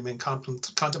increasingly been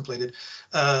contemplated,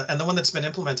 and the one that's been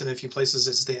implemented in a few places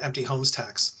is the empty homes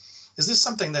tax. Is this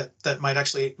something that might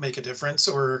actually make a difference?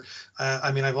 Or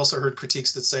I mean, I've also heard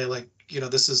critiques that say, like,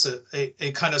 this is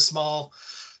a kind of small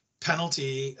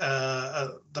penalty, a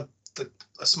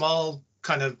small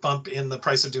kind of bump in the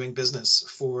price of doing business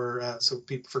for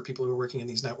people who are working in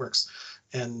these networks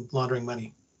and laundering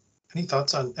money. Any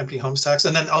thoughts on empty homes tax?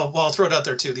 And then I'll throw it out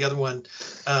there too. The other one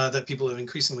that people have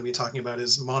increasingly been talking about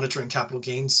is monitoring capital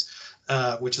gains,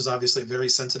 which is obviously a very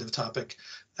sensitive topic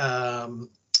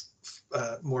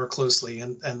more closely,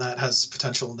 and that has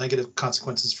potential negative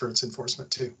consequences for its enforcement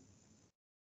too.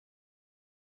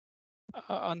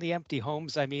 On the empty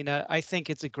homes, I mean, I think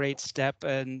it's a great step,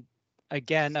 and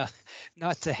again,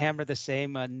 not to hammer the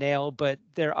same nail, but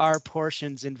there are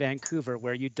portions in Vancouver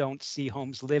where you don't see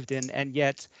homes lived in, and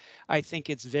yet I think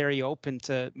it's very open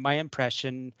to my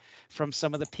impression from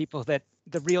some of the people that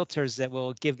the realtors that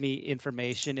will give me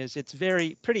information is it's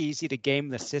pretty easy to game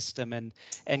the system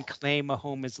and claim a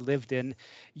home is lived in.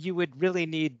 You would really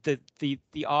need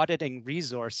the auditing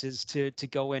resources to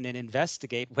go in and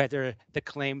investigate whether the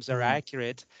claims are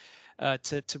accurate,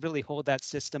 to really hold that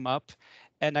system up.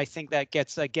 And I think that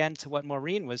gets again to what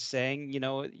Maureen was saying.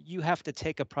 You have to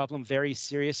take a problem very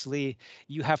seriously.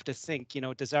 You have to think,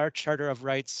 does our Charter of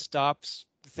Rights stop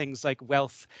things like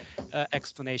wealth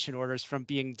explanation orders from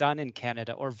being done in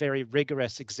Canada, or very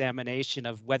rigorous examination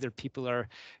of whether people are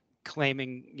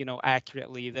claiming,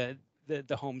 accurately the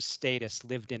home status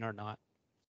lived in or not?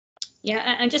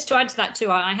 Yeah, and just to add to that too,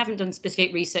 I haven't done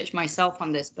specific research myself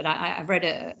on this, but I've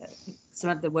read some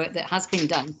of the work that has been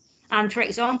done. And for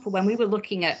example, when we were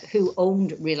looking at who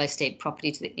owned real estate property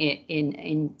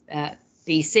in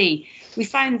BC, we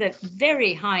found that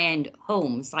very high-end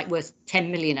homes, like worth 10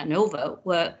 million and over,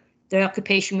 their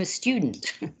occupation was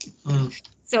student.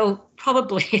 So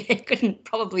probably they couldn't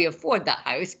probably afford that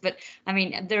house. But I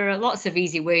mean, there are lots of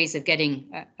easy ways of getting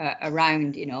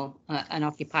around,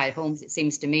 unoccupied homes, it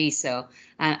seems to me. So,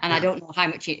 and I don't know how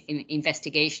much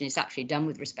investigation is actually done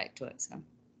with respect to it. So.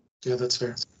 Yeah, that's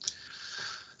fair.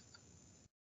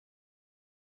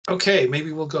 Okay,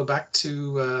 maybe we'll go back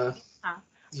to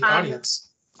the audience.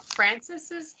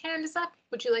 Francis's hand is up.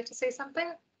 Would you like to say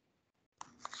something?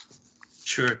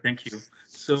 Sure, thank you.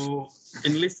 So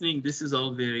in listening, this is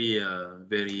all very,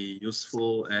 very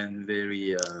useful and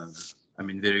very,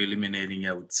 very illuminating,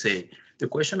 I would say. The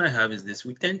question I have is this: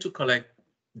 we tend to collect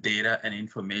data and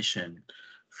information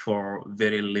for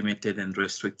very limited and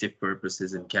restrictive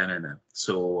purposes in Canada.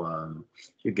 So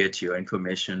you get your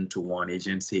information to one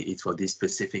agency, it's for this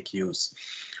specific use.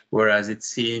 Whereas it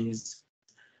seems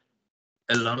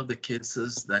a lot of the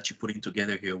cases that you're putting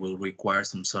together here will require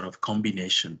some sort of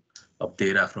combination of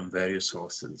data from various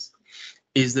sources.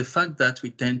 Is the fact that we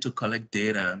tend to collect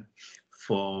data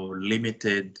for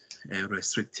limited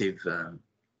restrictive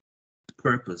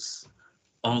purpose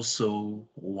also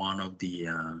one of the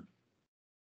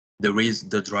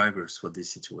drivers for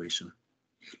this situation?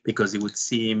 Because it would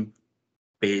seem,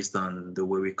 based on the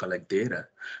way we collect data,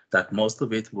 that most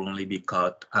of it will only be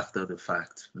caught after the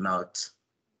fact, not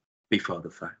before the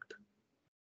fact.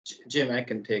 Jim, I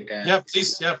can take that. Yeah,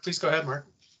 please go ahead, Mark.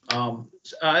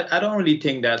 I don't really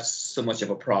think that's so much of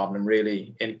a problem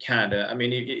really in Canada. I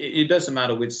mean, it doesn't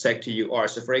matter which sector you are.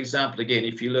 So for example, again,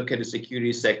 if you look at the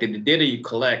security sector, the data you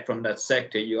collect from that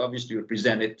sector, you obviously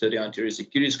represent it to the Ontario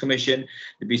Securities Commission,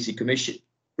 the BC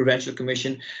Provincial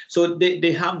Commission. So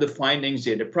they have the findings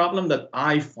there. The problem that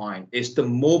I find is to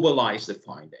mobilize the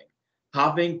finding.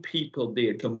 Having people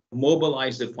there to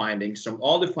mobilize the findings from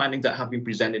all the findings that have been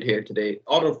presented here today,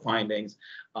 other findings,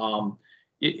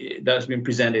 that's been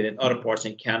presented in other parts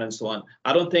in Canada and so on.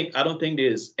 I don't think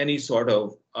there's any sort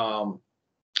of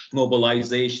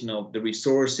mobilization of the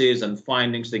resources and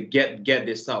findings to get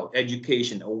this out.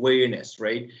 Education, awareness,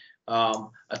 right?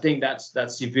 I think that's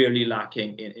severely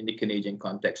lacking in the Canadian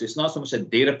context. It's not so much a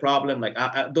data problem. Like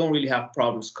I don't really have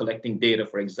problems collecting data,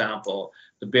 for example,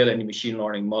 to build any machine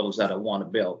learning models that I want to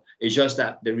build. It's just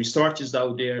that the research is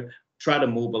out there. Try to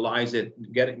mobilize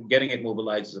it. Getting it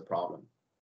mobilized is a problem.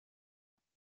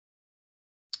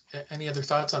 Any other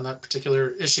thoughts on that particular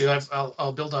issue?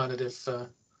 I'll build on it if.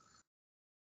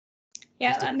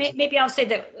 Yeah, maybe I'll say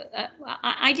that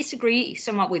I disagree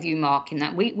somewhat with you, Mark, in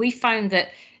that we found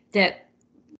that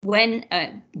when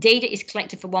data is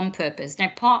collected for one purpose,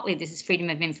 now partly this is freedom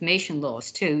of information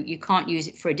laws too, you can't use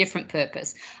it for a different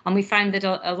purpose. And we found that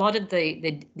a lot of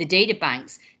the data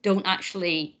banks don't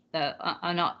actually,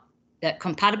 are not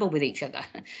compatible with each other.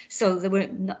 So there were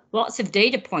lots of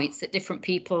data points that different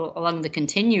people along the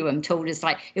continuum told us,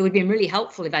 like, it would have been really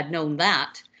helpful if I'd known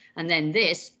that and then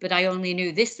this, but I only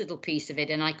knew this little piece of it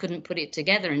and I couldn't put it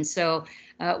together. And so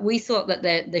we thought that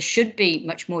there should be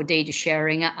much more data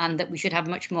sharing and that we should have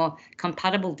much more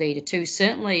compatible data too,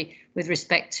 certainly with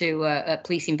respect to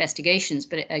police investigations.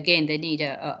 But again, they need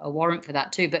a warrant for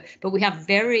that too. But we have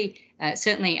very,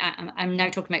 certainly, I'm now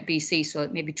talking about BC, so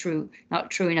it may be true, not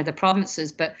true in other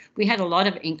provinces, but we had a lot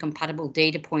of incompatible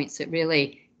data points that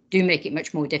really do make it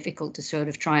much more difficult to sort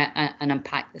of try and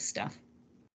unpack this stuff.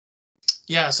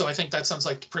 Yeah, so I think that sounds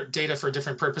like data for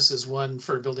different purposes, one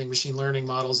for building machine learning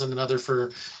models and another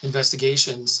for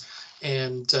investigations.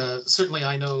 And certainly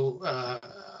I know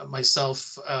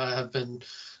myself have been,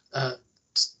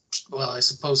 well, I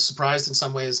suppose surprised in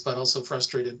some ways, but also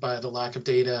frustrated by the lack of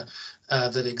data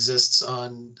that exists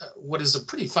on what is a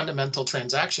pretty fundamental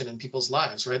transaction in people's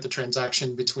lives, right? The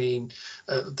transaction between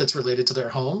that's related to their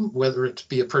home, whether it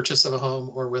be a purchase of a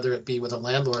home or whether it be with a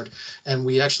landlord. And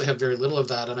we actually have very little of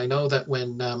that. And I know that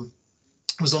when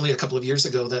it was only a couple of years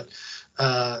ago that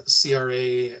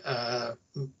CRA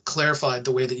clarified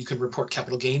the way that you can report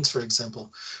capital gains, for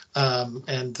example,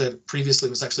 and that previously it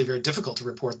was actually very difficult to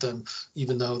report them,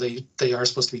 even though they are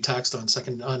supposed to be taxed on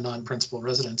non-principal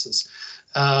residences.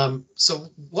 So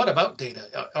what about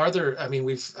data? Are there, I mean,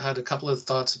 we've had a couple of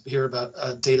thoughts here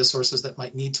about data sources that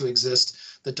might need to exist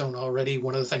that don't already.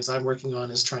 One of the things I'm working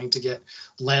on is trying to get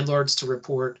landlords to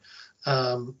report.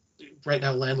 Right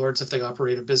now, landlords, if they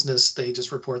operate a business, they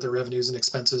just report their revenues and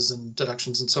expenses and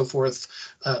deductions and so forth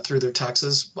through their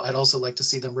taxes. I'd also like to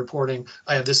see them reporting,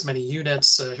 I have this many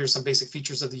units, here's some basic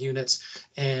features of the units,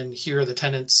 and here are the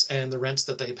tenants and the rents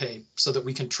that they pay, so that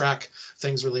we can track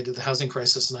things related to the housing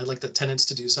crisis. And I'd like the tenants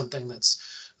to do something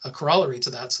that's a corollary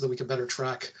to that, so that we can better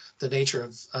track the nature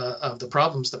of the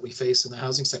problems that we face in the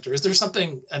housing sector. Is there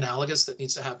something analogous that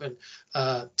needs to happen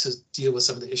to deal with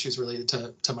some of the issues related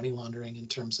to money laundering in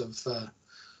terms of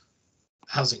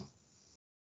housing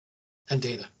and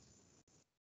data?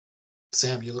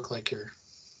 Sam, you look like you're...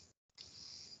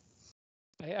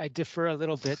 I differ a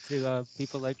little bit to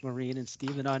people like Maureen and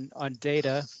Stephen on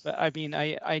data, but I mean,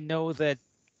 I know that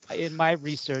in my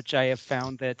research, I have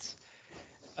found that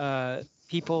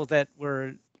people that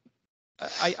were,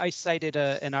 I cited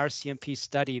an RCMP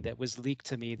study that was leaked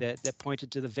to me that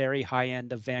pointed to the very high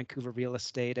end of Vancouver real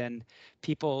estate, and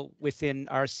people within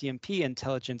RCMP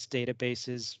intelligence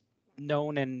databases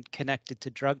known and connected to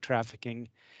drug trafficking,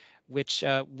 which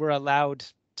were allowed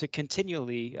to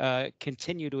continue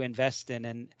to invest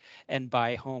in and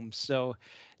buy homes. So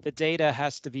the data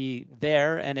has to be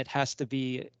there, and it has to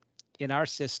be in our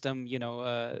system. You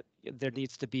know, there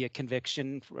needs to be a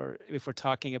conviction for, if we're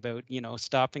talking about, you know,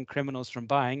 stopping criminals from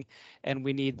buying, and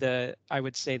we need I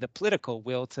would say, the political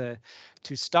will to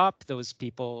stop those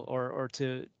people, or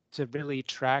to really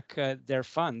track their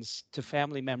funds to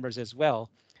family members as well.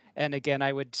 And again,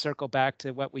 I would circle back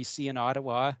to what we see in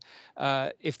Ottawa.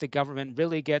 If the government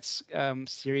really gets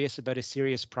serious about a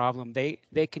serious problem,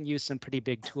 they can use some pretty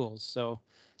big tools. So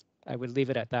I would leave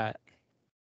it at that.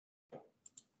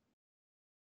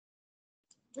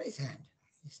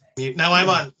 Mute. Now I'm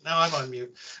on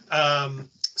mute.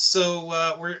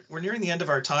 So we're nearing the end of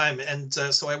our time, and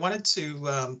so I wanted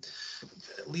to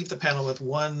leave the panel with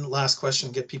one last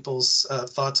question, get people's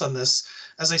thoughts on this.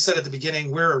 As I said at the beginning,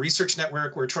 we're a research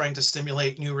network. We're trying to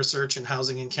stimulate new research in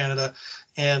housing in Canada,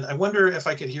 and I wonder if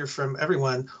I could hear from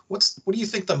everyone. What do you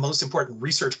think the most important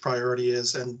research priority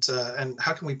is, and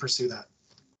how can we pursue that?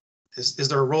 Is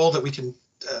there a role that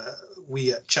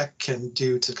we at CHEC can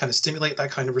do to kind of stimulate that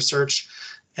kind of research?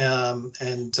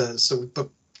 But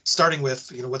starting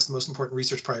with, you know, what's the most important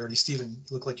research priority? Stephen,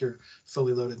 you look like you're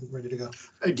fully loaded and ready to go.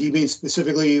 Do you mean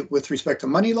specifically with respect to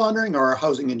money laundering or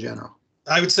housing in general?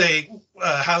 I would say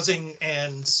housing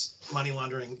and money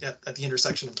laundering at the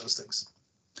intersection of those things.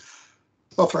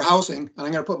 Well, for housing, and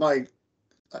I'm going to put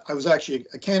I was actually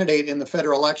a candidate in the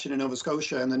federal election in Nova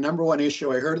Scotia, and the number one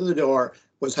issue I heard at the door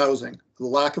was housing, the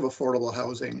lack of affordable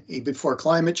housing, before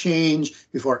climate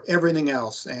change, before everything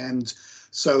else. And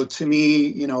so to me,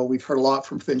 you know, we've heard a lot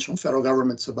from provincial and federal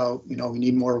governments about, you know, we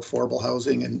need more affordable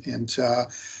housing.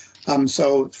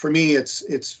 So for me,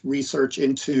 it's research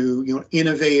into, you know,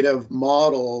 innovative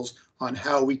models on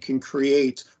how we can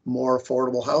create more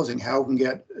affordable housing, how we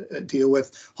can deal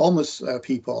with homeless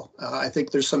people. I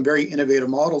think there's some very innovative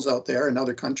models out there in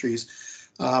other countries.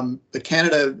 But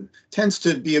Canada tends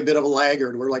to be a bit of a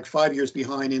laggard. We're like 5 years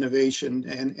behind innovation,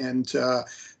 and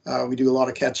we do a lot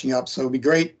of catching up. So it'd be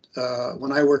great.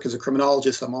 When I work as a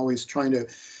criminologist, I'm always trying to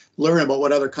learn about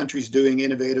what other countries doing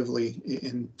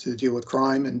innovatively to deal with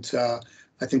crime, and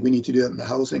I think we need to do that in the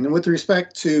housing. And with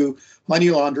respect to money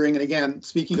laundering, and again,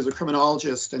 speaking as a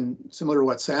criminologist, and similar to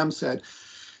what Sam said,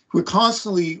 we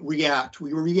constantly react.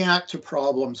 We react to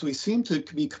problems. We seem to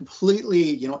be completely,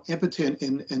 you know, impotent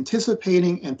in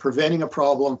anticipating and preventing a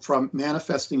problem from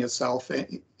manifesting itself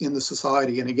in the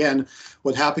society. And again,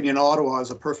 what happened in Ottawa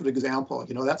is a perfect example.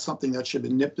 You know, that's something that should have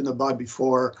been nipped in the bud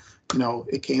before, you know,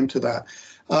 it came to that.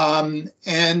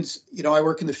 And, you know, I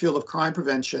work in the field of crime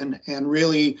prevention, and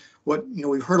really what, you know,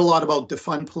 we've heard a lot about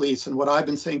defund police, and what I've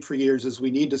been saying for years is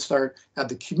we need to start at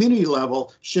the community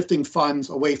level, shifting funds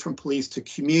away from police to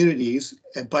communities,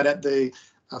 but at the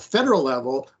federal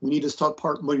level, we need to start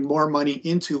putting more money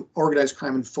into organized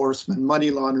crime enforcement,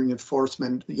 money laundering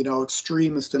enforcement,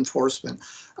 extremist enforcement.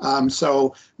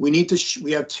 So we need to,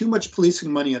 we have too much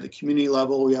policing money at the community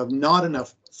level. We have not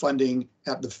enough funding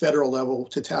at the federal level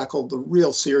to tackle the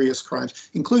real serious crimes,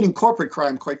 including corporate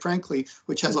crime, quite frankly,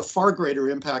 which has a far greater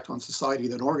impact on society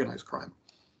than organized crime.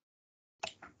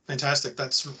 Fantastic.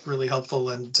 That's really helpful.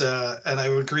 And I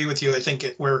would agree with you. I think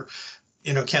we're,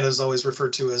 Canada is always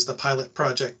referred to as the pilot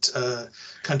project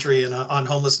country. And on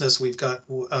homelessness, we've got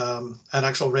an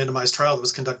actual randomized trial that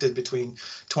was conducted between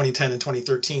 2010 and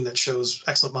 2013 that shows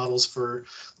excellent models for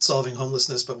solving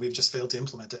homelessness, but we've just failed to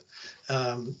implement it.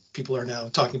 People are now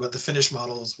talking about the Finnish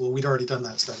models. Well, we'd already done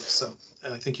that study. So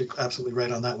I think you're absolutely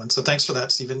right on that one. So thanks for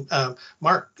that, Stephen.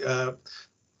 Mark,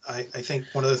 I think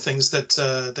one of the things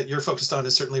that you're focused on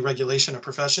is certainly regulation of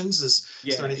professions. Is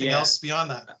there anything else beyond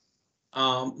that?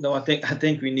 No, I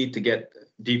think we need to get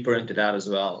deeper into that as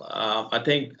well. I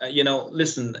think,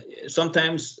 listen,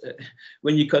 sometimes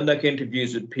when you conduct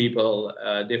interviews with people,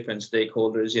 different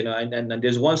stakeholders, and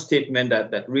there's one statement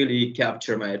that really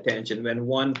captured my attention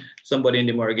when somebody in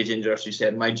the mortgage industry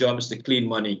said, my job is to clean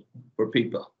money for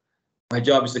people. My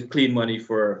job is to clean money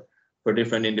for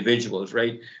different individuals,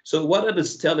 right? So what it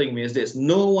is telling me is this: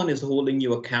 no one is holding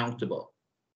you accountable.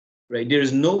 Right? There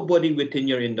is nobody within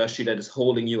your industry that is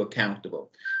holding you accountable.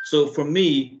 So for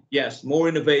me, yes, more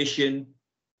innovation,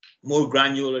 more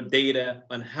granular data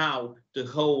on how to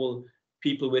hold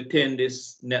people within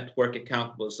this network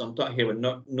accountable. So I'm talking here with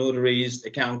notaries,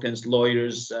 accountants,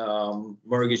 lawyers,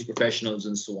 mortgage professionals,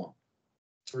 and so on.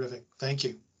 Terrific. Thank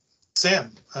you.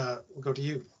 Sam, we'll go to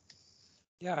you.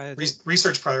 Yeah.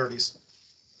 Research priorities.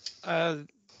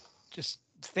 Just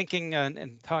thinking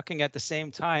and talking at the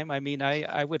same time, I mean,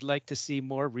 I would like to see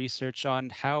more research on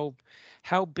how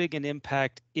big an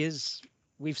impact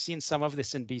we've seen some of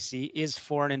this in BC, is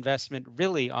foreign investment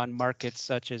really on markets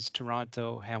such as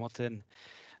Toronto, Hamilton,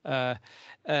 and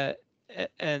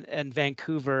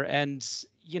Vancouver, and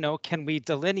can we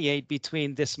delineate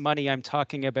between this money I'm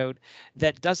talking about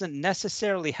that doesn't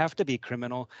necessarily have to be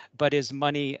criminal, but is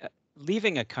money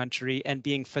leaving a country and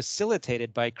being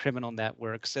facilitated by criminal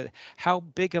networks? How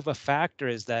big of a factor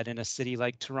is that in a city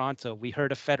like Toronto? We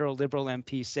heard a federal Liberal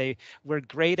MP say, we're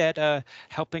great at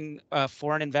helping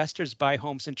foreign investors buy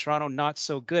homes in Toronto, not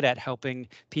so good at helping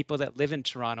people that live in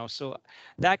Toronto. So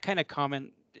that kind of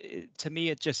comment, to me,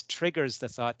 it just triggers the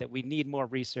thought that we need more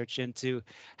research into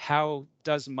how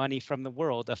does money from the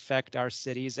world affect our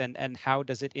cities, and how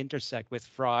does it intersect with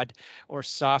fraud or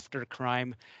softer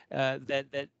crime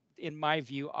that in my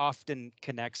view, often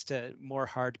connects to more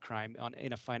hard crime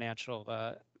in a financial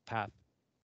path.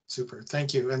 Super,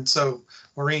 thank you. And so,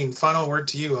 Maureen, final word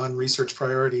to you on research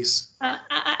priorities.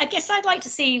 I guess I'd like to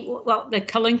see what the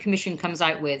Cullen Commission comes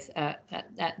out with at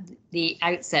the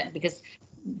outset, because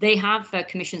they have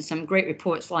commissioned some great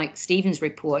reports like Stephen's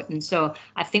report. And so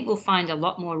I think we'll find a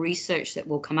lot more research that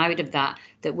will come out of that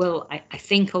will, I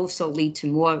think, also lead to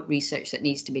more research that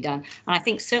needs to be done. And I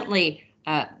think certainly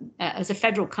as a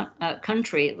federal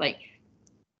country, like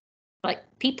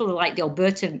people like the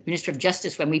Alberta Minister of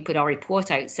Justice, when we put our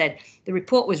report out, said the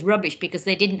report was rubbish because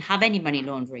they didn't have any money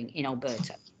laundering in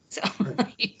Alberta. So,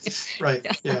 right,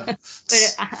 yeah.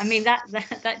 But I mean,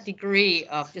 that degree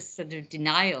of just sort of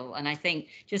denial, and I think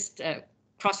just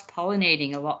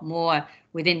cross-pollinating a lot more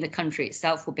within the country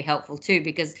itself will be helpful too,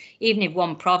 because even if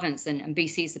one province, and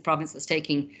BC is the province that's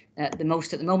taking the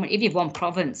most at the moment, if you have one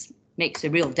province makes a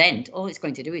real dent, all it's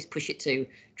going to do is push it to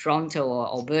Toronto or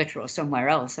Alberta or somewhere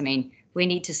else. I mean, we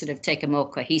need to sort of take a more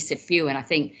cohesive view, and I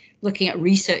think looking at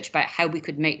research about how we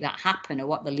could make that happen, or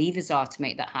what the levers are to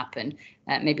make that happen,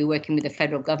 maybe working with the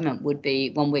federal government would be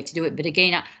one way to do it. But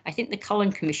again, I think the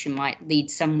Cullen Commission might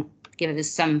give us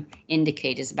some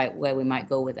indicators about where we might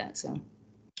go with that. So.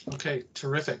 Okay,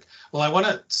 terrific. Well, I want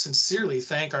to sincerely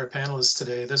thank our panelists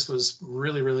today. This was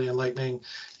really, really enlightening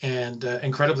and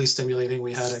incredibly stimulating.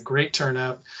 We had a great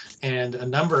turnout and a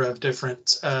number of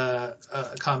different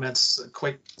comments,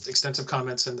 quite extensive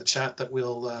comments in the chat that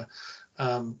we'll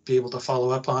be able to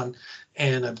follow up on.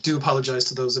 And I do apologize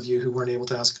to those of you who weren't able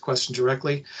to ask a question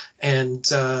directly. And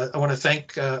I want to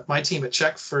thank my team at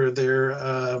CHEC for their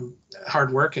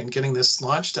hard work in getting this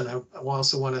launched. And I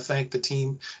also want to thank the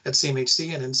team at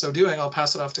CMHC. And in so doing, I'll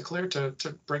pass it off to Claire to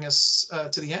bring us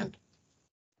to the end.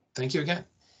 Thank you again.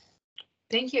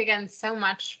 Thank you again so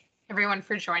much, everyone,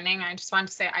 for joining. I just want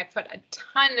to say I put a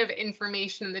ton of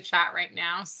information in the chat right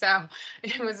now, so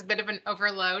it was a bit of an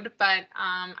overload, but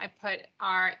I put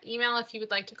our email if you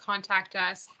would like to contact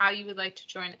us, how you would like to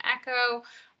join ECHO,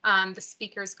 the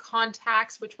speaker's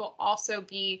contacts, which will also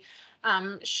be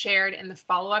shared in the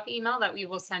follow-up email that we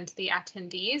will send to the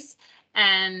attendees.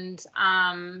 And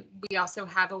we also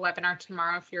have a webinar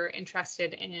tomorrow if you're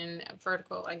interested in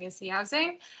vertical legacy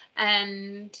housing.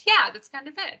 And yeah, that's kind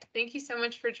of it. Thank you so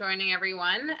much for joining,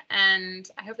 everyone. And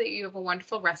I hope that you have a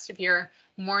wonderful rest of your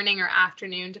morning or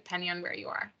afternoon, depending on where you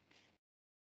are.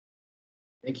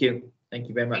 Thank you. Thank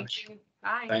you very much. Thank you.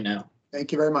 Bye. Bye now.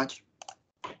 Thank you very much.